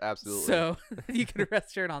 Yes, absolutely. So you can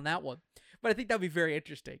rest assured on that one. But I think that'd be very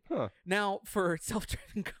interesting. Huh. Now, for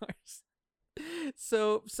self-driving cars.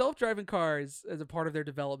 So self-driving cars, as a part of their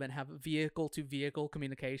development, have vehicle-to-vehicle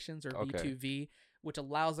communications, or V2V, which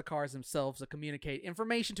allows the cars themselves to communicate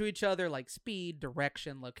information to each other like speed,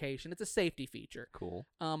 direction, location. It's a safety feature. Cool.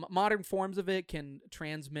 Modern forms of it can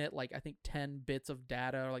transmit like, I think, 10 bits of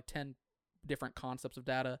data, or like 10 different concepts of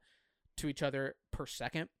data to each other per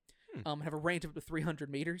second. Have a range of up to 300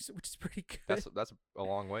 meters, which is pretty good. That's a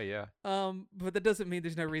long way, yeah. But that doesn't mean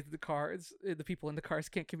there's no reason the people in the cars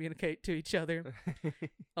can't communicate to each other.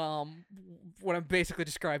 What I'm basically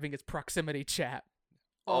describing is proximity chat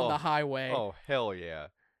on the highway. Oh, hell yeah.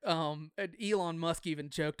 And Elon Musk even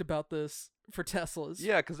joked about this for Teslas.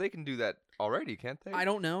 Yeah, because they can do that already, can't they? I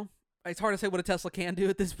don't know. It's hard to say what a Tesla can do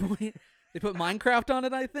at this point. They put Minecraft on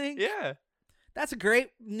it, I think. Yeah. That's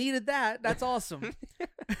great. Needed that. That's awesome.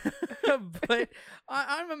 But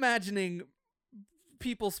I'm imagining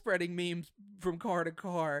people spreading memes from car to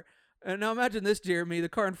car. And now imagine this, Jeremy. The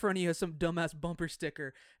car in front of you has some dumbass bumper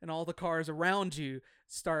sticker, and all the cars around you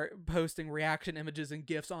start posting reaction images and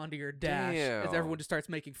GIFs onto your dash as Damn. everyone just starts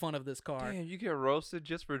making fun of this car. Damn, you get roasted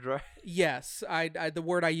just for driving. Yes, I the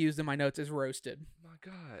word I used in my notes is roasted. My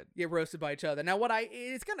God. Get roasted by each other. Now, I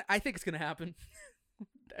think it's gonna happen.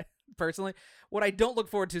 Personally, what I don't look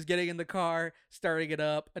forward to is getting in the car, starting it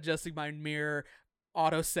up, adjusting my mirror,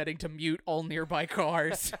 auto setting to mute all nearby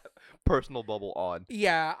cars. Personal bubble on.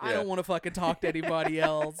 Yeah, I Yeah. don't want to fucking talk to anybody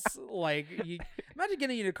else. Like, imagine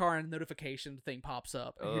getting in your car and a notification thing pops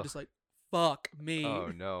up, and you're Ugh. just like, "Fuck me." Oh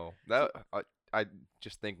no, that I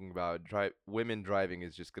just thinking about women driving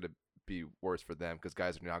is just gonna be worse for them because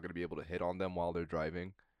guys are not gonna be able to hit on them while they're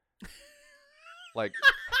driving. like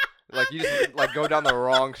you just like go down the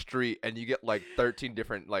wrong street and you get like 13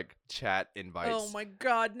 different like chat invites. Oh my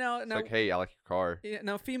god, no. It's like, hey, I like your car. Yeah,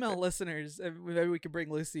 now, female listeners, maybe we could bring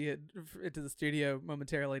Lucy into the studio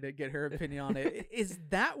momentarily to get her opinion on it. Is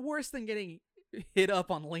that worse than getting hit up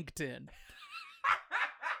on LinkedIn?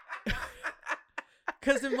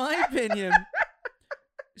 Because in my opinion,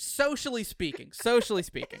 socially speaking, So wrong.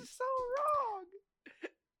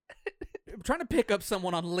 trying to pick up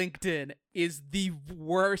someone on LinkedIn is the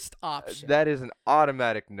worst option. That is an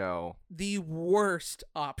automatic no. The worst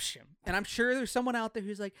option. And I'm sure there's someone out there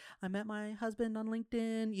who's like, I met my husband on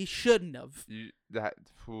LinkedIn. You shouldn't have.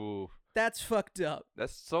 That's fucked up.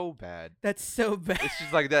 That's so bad. That's so bad. It's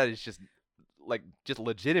just like that. It's just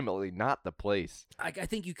legitimately not the place. I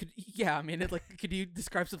think you could, yeah, I mean, could you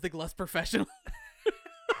describe something less professional?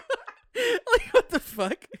 Like, what the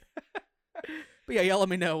fuck? But yeah, y'all let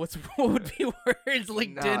me know what would be worse,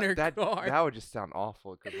 LinkedIn or that, car. That would just sound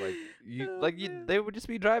awful because they would just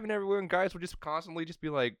be driving everywhere and guys would just constantly just be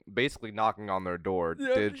like basically knocking on their door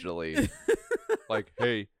digitally, like,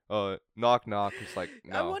 hey, knock knock. It's like,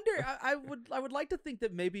 no. I wonder. I would like to think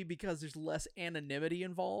that maybe because there's less anonymity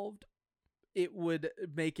involved, it would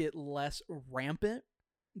make it less rampant.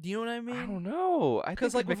 Do you know what I mean? I don't know.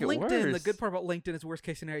 Because like with make it LinkedIn, the worse. good part about LinkedIn is worst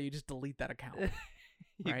case scenario, you just delete that account.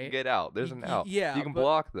 You right? can get out. There's an out. Yeah, you can but-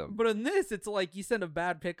 block them. But in this, it's like you send a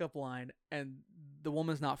bad pickup line and the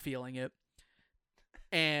woman's not feeling it.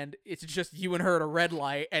 And it's just you and her at a red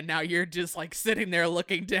light, and now you're just like sitting there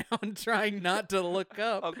looking down, trying not to look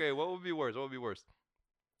up. Okay, what would be worse? What would be worse?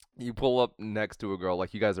 You pull up next to a girl,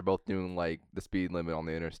 like you guys are both doing like the speed limit on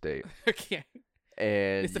the interstate, Okay.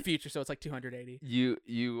 and It's the future, so it's like 280.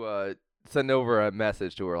 you send over a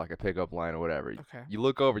message to her, like a pickup line or whatever. Okay. You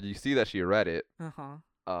look over, you see that she read it,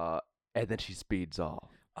 Uh-huh. and then she speeds off.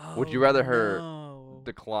 Oh, Would you rather her no.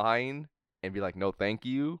 decline and be like, no, thank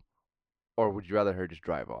you, or would you rather her just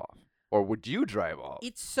drive off, or would you drive off?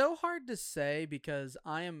 It's so hard to say because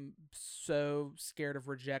I am so scared of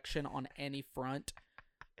rejection on any front,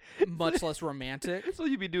 much less romantic. So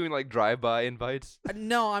you'd be doing like drive-by invites?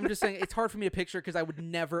 No, I'm just saying it's hard for me to picture because I would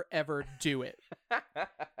never ever do it.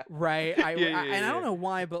 Right? And I don't know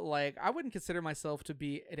why, but like I wouldn't consider myself to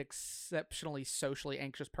be an exceptionally socially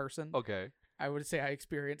anxious person. Okay. I would say I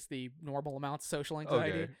experience the normal amounts of social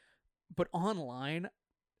anxiety. Okay. But online,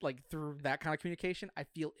 like through that kind of communication, I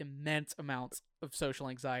feel immense amounts of social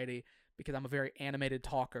anxiety because I'm a very animated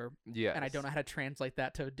talker. Yes. And I don't know how to translate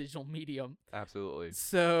that to a digital medium. Absolutely.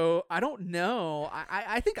 So I don't know.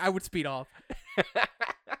 I think I would speed off.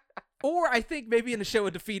 Or I think maybe in a show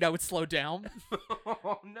of defeat, I would slow down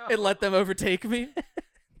Oh no. and let them overtake me.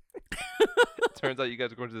 Turns out you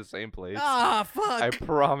guys are going to the same place. Ah, fuck. I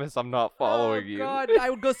promise I'm not following you. God, I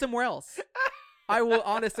would go somewhere else. I will,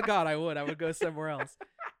 honest to God, I would go somewhere else.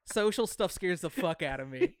 Social stuff scares the fuck out of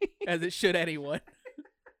me, as it should anyone.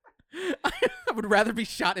 I would rather be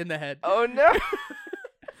shot in the head. Oh no.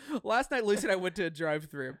 Last night, Lucy and I went to a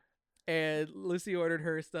drive-thru, and Lucy ordered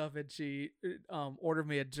her stuff, and she ordered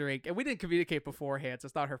me a drink, and we didn't communicate beforehand, so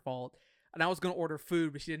it's not her fault. And I was gonna order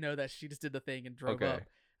food, but she didn't know that. She just did the thing and drove Okay. up.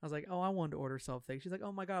 I was like, "Oh, I wanted to order something." She's like,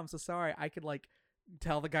 "Oh my God, I'm so sorry. I could like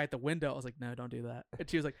tell the guy at the window." I was like, "No, don't do that." And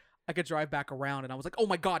she was like, "I could drive back around," and I was like, "Oh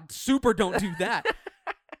my God, super, don't do that."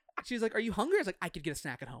 She's like, "Are you hungry?" I was like, "I could get a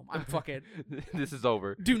snack at home. I'm fucking This is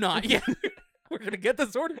over. do not." Yeah. We're going to get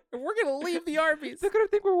this order. And we're going to leave the Arby's. They're gonna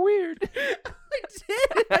think we're weird.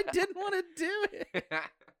 I didn't want to do it.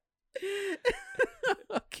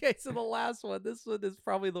 Okay, so the last one. This one is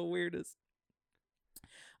probably the weirdest.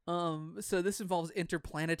 So this involves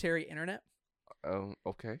interplanetary internet.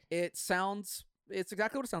 Okay. It's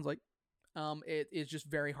exactly what it sounds like. It is just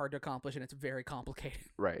very hard to accomplish, and it's very complicated.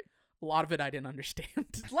 Right. A lot of it I didn't understand.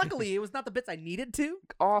 Luckily, it was not the bits I needed to.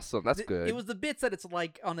 Awesome. That's good. It was the bits that it's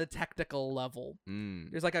like on a technical level. Mm.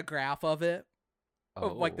 There's like a graph of it,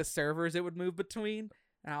 of like the Oh. servers it would move between.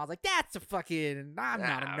 And I was like, that's a fucking, I'm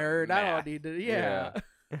not a Ah, nerd. I nah. don't need to, yeah.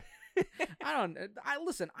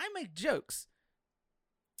 Listen, I make jokes.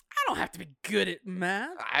 I don't have to be good at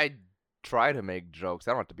math. I try to make jokes.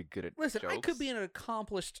 I don't have to be good at Listen, jokes. I could be an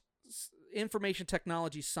accomplished information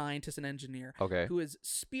technology scientist and engineer Okay. who is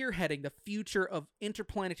spearheading the future of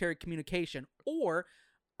interplanetary communication, or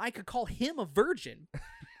I could call him a virgin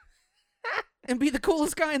and be the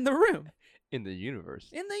coolest guy in the room, In the universe.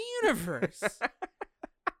 in the universe.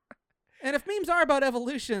 And if memes are about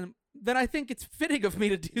evolution, then I think it's fitting of me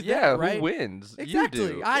to do Yeah, that, right? who wins? Exactly, You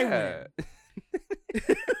do. I yeah.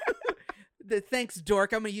 Thanks,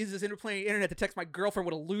 dork. I'm going to use this interplanetary internet to text my girlfriend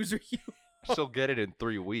what a loser you She'll get it in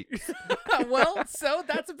 3 weeks. well, so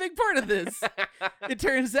that's a big part of this. It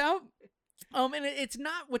turns out. And it's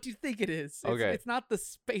not what you think it is. Okay. It's not the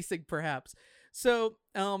spacing, perhaps. So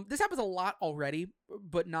this happens a lot already,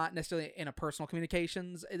 but not necessarily in a personal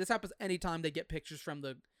communications. This happens anytime they get pictures from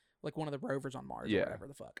one of the rovers on Mars or Yeah. whatever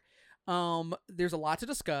the fuck. There's a lot to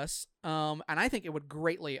discuss. And I think it would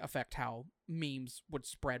greatly affect how memes would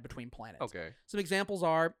spread between planets. Okay. Some examples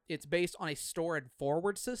are it's based on a store and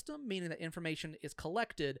forward system, meaning that information is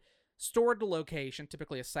collected, stored to location,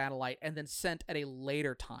 typically a satellite, and then sent at a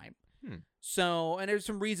later time. So, and there's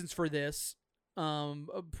some reasons for this.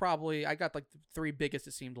 Probably, I got like the 3 biggest,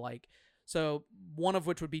 it seemed like. So, one of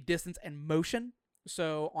which would be distance and motion.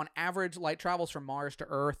 So, on average, light travels from Mars to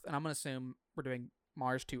Earth, and I'm going to assume we're doing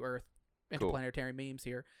Mars to Earth Cool. interplanetary memes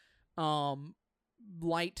here.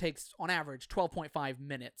 Light takes, on average, 12.5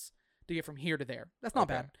 minutes to get from here to there. That's not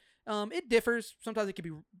Okay. bad. It differs. Sometimes it can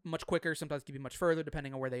be much quicker. Sometimes it can be much further,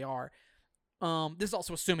 depending on where they are. This is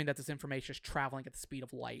also assuming that this information is traveling at the speed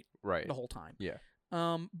of light Right. the whole time. Yeah.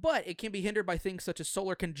 But it can be hindered by things such as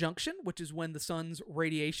solar conjunction, which is when the sun's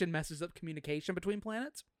radiation messes up communication between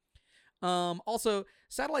planets. Also,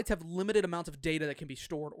 satellites have limited amounts of data that can be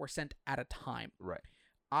stored or sent at a time. Right.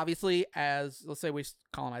 Obviously, as let's say we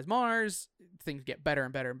colonize Mars, things get better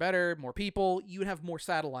and better and better, more people, you would have more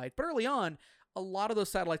satellites. But early on, a lot of those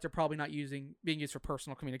satellites are probably not being used for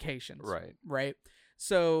personal communications. Right. Right?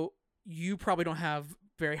 So you probably don't have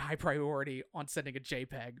very high priority on sending a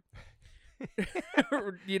JPEG.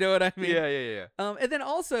 You know what I mean? Yeah. And then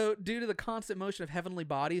also, due to the constant motion of heavenly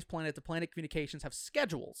bodies, planet-to-planet communications have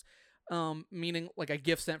schedules, meaning like a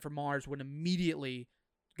gift sent from Mars would immediately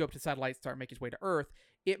go up to satellite, start making its way to Earth.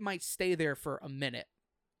 It might stay there for a minute.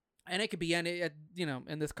 And it could be any,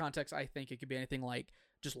 in this context, I think it could be anything like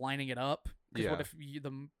just lining it up. Because Yeah. what if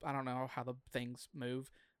I don't know how the things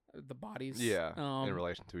move, the bodies. Yeah. In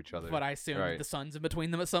relation to each other. But I assume Right. the sun's in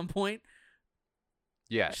between them at some point.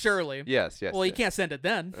 Yes. Surely. Yes. Well, you can't send it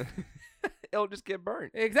then. It'll just get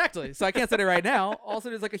burnt. Exactly. So I can't send it right now. Also,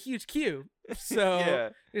 there's like a huge queue. So Yeah.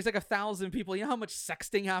 there's like 1,000 people. You know how much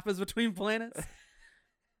sexting happens between planets?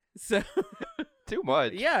 So Too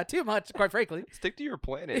much. yeah, too much, quite frankly. Stick to your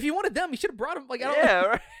planet. If you wanted them, you should have brought them. Like, I don't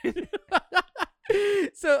Yeah.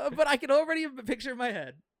 Right. So, but I can already picture in my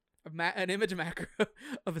head an image macro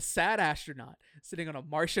of a sad astronaut sitting on a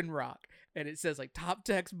Martian rock, and it says like top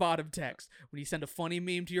text, bottom text. When you send a funny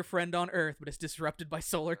meme to your friend on Earth, but it's disrupted by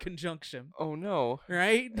solar conjunction, Oh no.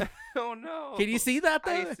 right? Oh no. Can you see that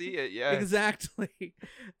though? I see it. Yeah. Exactly.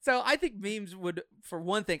 So I think memes would, for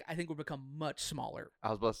one thing, would become much smaller. I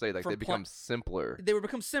was about to say like For they become simpler. They would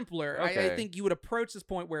become simpler. I Okay. think you would approach this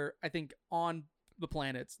point where I think on the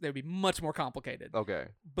planets they would be much more complicated. Okay.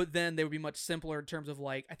 But then they would be much simpler in terms of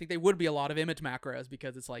like, I think they would be a lot of image macros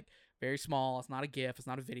because it's like very small. It's not a GIF. It's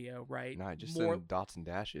not a video, right? Nah, just more. send dots and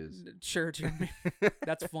dashes. Sure,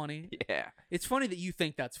 that's funny. Yeah. It's funny that you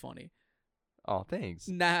think that's funny. Oh, thanks.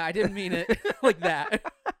 Nah, I didn't mean it like that.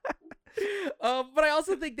 But I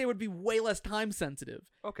also think they would be way less time sensitive,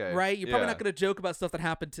 Okay. right? You're probably yeah. not going to joke about stuff that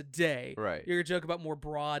happened today. Right. You're going to joke about more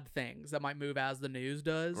broad things that might move as the news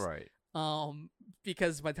does. Right.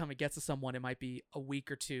 Because by the time it gets to someone, it might be a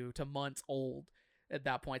week or 2 to months old at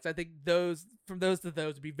that point. So I think those to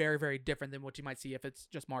those would be very, very different than what you might see if it's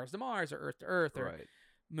just Mars to Mars or Earth to Earth or Right.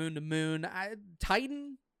 Moon to Moon.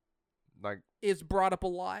 Titan Like is brought up a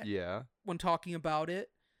lot yeah. when talking about it.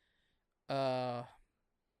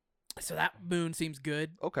 So that moon seems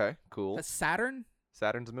good. Okay. Cool. That's Saturn?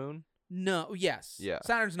 Saturn's moon. No, yes. Yeah.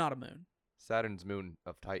 Saturn's not a moon. Saturn's moon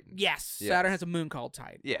of Titan. Yes, Yes. Saturn has a moon called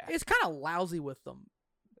Titan. Yeah. It's kind of lousy with them.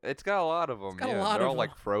 It's got a lot of them. got a yeah. lot They're of all like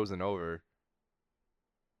 'em. frozen over.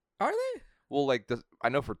 Are they? Well, like I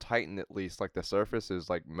know for Titan at least, like the surface is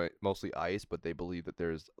like mostly ice, but they believe that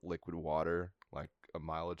there's liquid water like a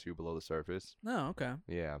mile or 2 below the surface. No, okay.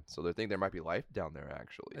 Yeah, so they think there might be life down there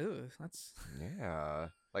actually. Ooh, that's Yeah.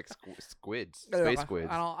 Like squids, Ugh, space squids.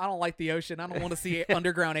 I don't like the ocean. I don't want to see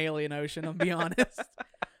underground alien ocean. I'm be honest.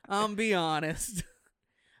 Be honest.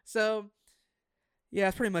 So, yeah,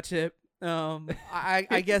 that's pretty much it.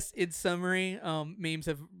 I guess in summary, memes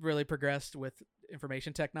have really progressed with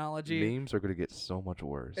information technology. Memes are gonna get so much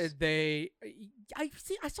worse. I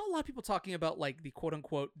saw a lot of people talking about like the quote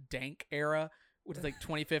unquote dank era, which is like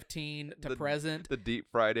 2015 to present. The deep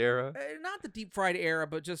fried era. Not the deep fried era,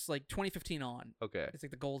 but just like 2015 on. Okay. It's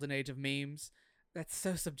like the golden age of memes. That's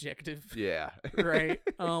so subjective. Yeah. Right.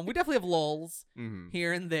 We definitely have lulls Mhm.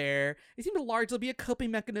 here and there. They seem to largely be a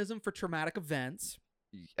coping mechanism for traumatic events.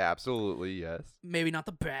 Absolutely, yes. Maybe not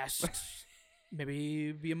the best.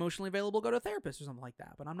 Maybe be emotionally available, go to a therapist or something like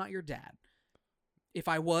that. But I'm not your dad. If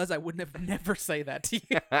I was, I would never say that to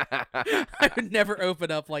you. I would never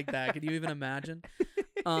open up like that. Can you even imagine?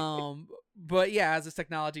 But yeah, as this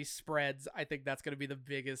technology spreads, I think that's going to be the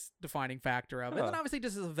biggest defining factor of it. And then obviously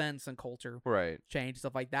just as events and culture Right. change,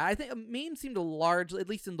 stuff like that. I think memes seem to largely, at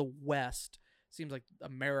least in the West, seems like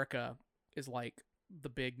America is like the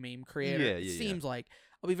big meme creator. Yeah, It yeah, seems like.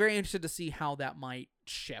 I'll be very interested to see how that might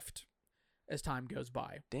shift as time goes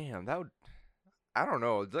by. Damn, that would. I don't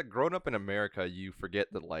know. It's like growing up in America, you forget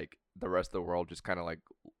that like the rest of the world just kind of like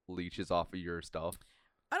leeches off of your stuff.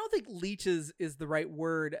 I don't think leeches is the right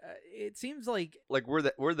word. It seems like Like we're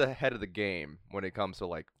the head of the game when it comes to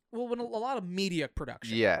like. when a lot of media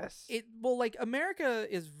production. Yes. Like America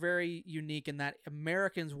is very unique in that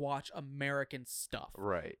Americans watch American stuff.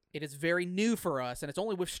 Right. It is very new for us, and it's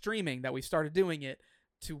only with streaming that we started doing it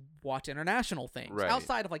to watch international things Right.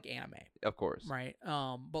 outside of like anime, Of course. right?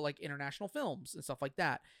 But like international films and stuff like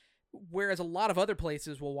that. Whereas a lot of other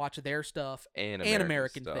places will watch their stuff And and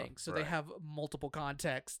American stuff. things, so they Right. have multiple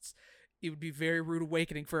contexts. It would be very rude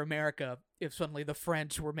awakening for America if suddenly the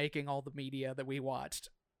French were making all the media that we watched.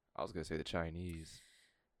 I was gonna say the Chinese.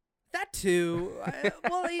 That too.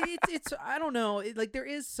 It's I don't know. Like there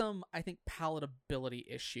is some, I think, palatability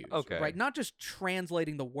issues. Okay. Right. Not just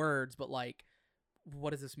translating the words, but like,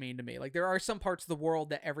 what does this mean to me? Like there are some parts of the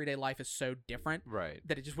world that everyday life is so different Right.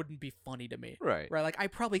 that it just wouldn't be funny to me. Right. Right. Like I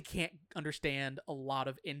probably can't understand a lot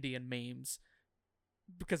of Indian memes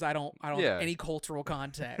because I don't Yeah. have any cultural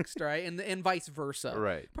context. Right. And vice versa.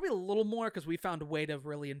 Right. Probably a little more because we found a way to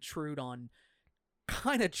really intrude on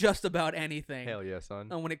kind of just about anything. Hell yeah, son.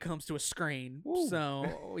 When it comes to a screen. Woo.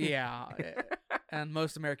 So, yeah. And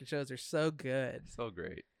most American shows are so good. So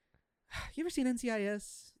great. You ever seen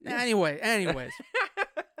NCIS? Yeah. Anyways.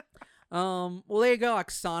 Well, there you go,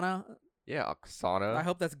 Oksana. Yeah, Oksana. I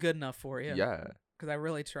hope that's good enough for you. Yeah. Because I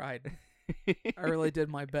really tried. I really did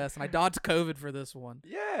my best. And I dodged COVID for this one.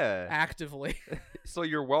 Yeah. Actively. So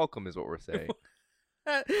you're welcome, is what we're saying.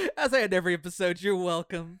 As I end every episode, you're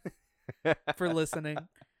welcome for listening.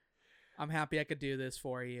 I'm happy I could do this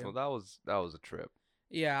for you. Well, that was a trip,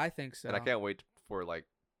 Yeah, I think so. and I can't wait for like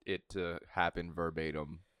it to happen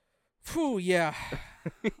verbatim. Phew, yeah.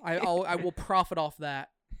 I will profit off that.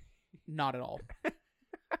 Not at all.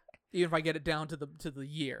 Even if I get it down to the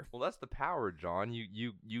year. Well, that's the power, John.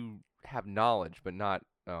 You have knowledge, but not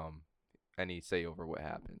any say over what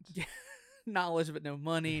happens. Yeah. Knowledge, but no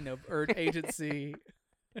money, no agency,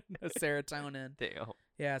 no serotonin. Damn.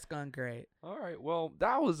 Yeah, it's gone great. All right. Well,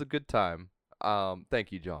 that was a good time.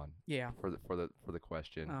 Thank you, John, Yeah. for the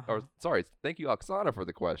question. Uh-huh. Or sorry, thank you, Oksana, for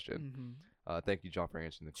the question. Mm-hmm. Thank you, John, for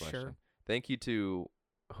answering the question. Sure. Thank you to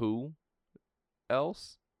who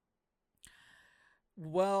else?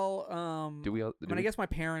 Well, I guess my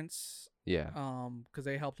parents, Yeah. because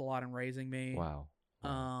they helped a lot in raising me. Wow.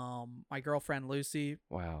 My girlfriend Lucy,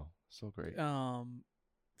 Wow. So great.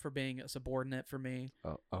 for being a subordinate for me.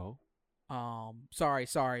 Oh. Sorry,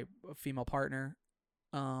 a female partner.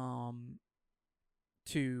 I'm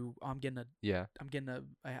getting Yeah.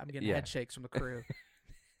 Yeah. head shakes from the crew.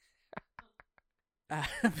 I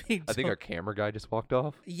think our camera guy just walked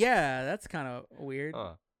off. Yeah, that's kind of weird.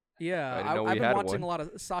 Huh. Yeah, I didn't know we I've been had watching one. a lot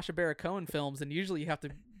of Sacha Baron Cohen films, and usually you have to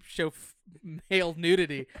show male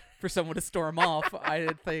nudity for someone to storm off. I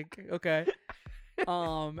didn't think, okay.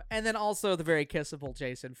 And then also the very kissable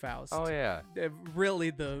Jason Faust. Oh yeah.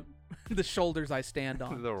 Really the shoulders I stand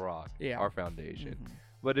on. The Rock. Yeah. Our foundation. Mhm.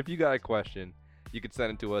 But if you got a question, you can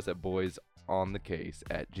send it to us at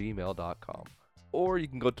boysonthecase@gmail.com. Or you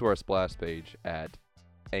can go to our splash page at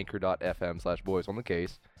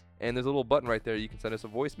anchor.fm/boysonthecase. And there's a little button right there. You can send us a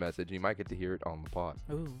voice message, and you might get to hear it on the pod.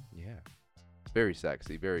 Ooh. Yeah. It's very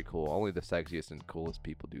sexy, very cool. Only the sexiest and coolest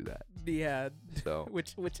people do that. Yeah. So,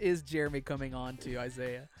 Which is Jeremy coming on to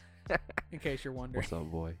Isaiah, in case you're wondering. what's up,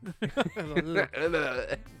 boy?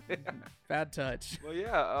 Bad touch. Well,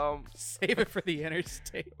 yeah. Save it for the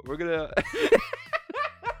interstate. We're gonna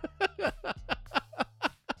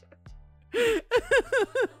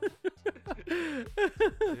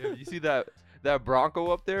see that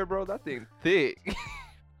Bronco up there, bro? That thing thick.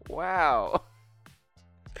 Wow.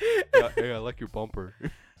 Yeah, hey, I like your bumper.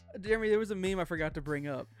 Jeremy, there was a meme I forgot to bring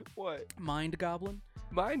up. What? Mind Goblin.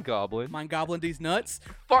 Mind Goblin? Mind Goblin these nuts.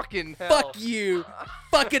 Fucking hell. Fuck you.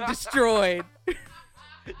 Fucking destroyed. You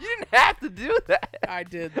didn't have to do that. I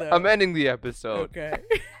did though. I'm ending the episode. Okay.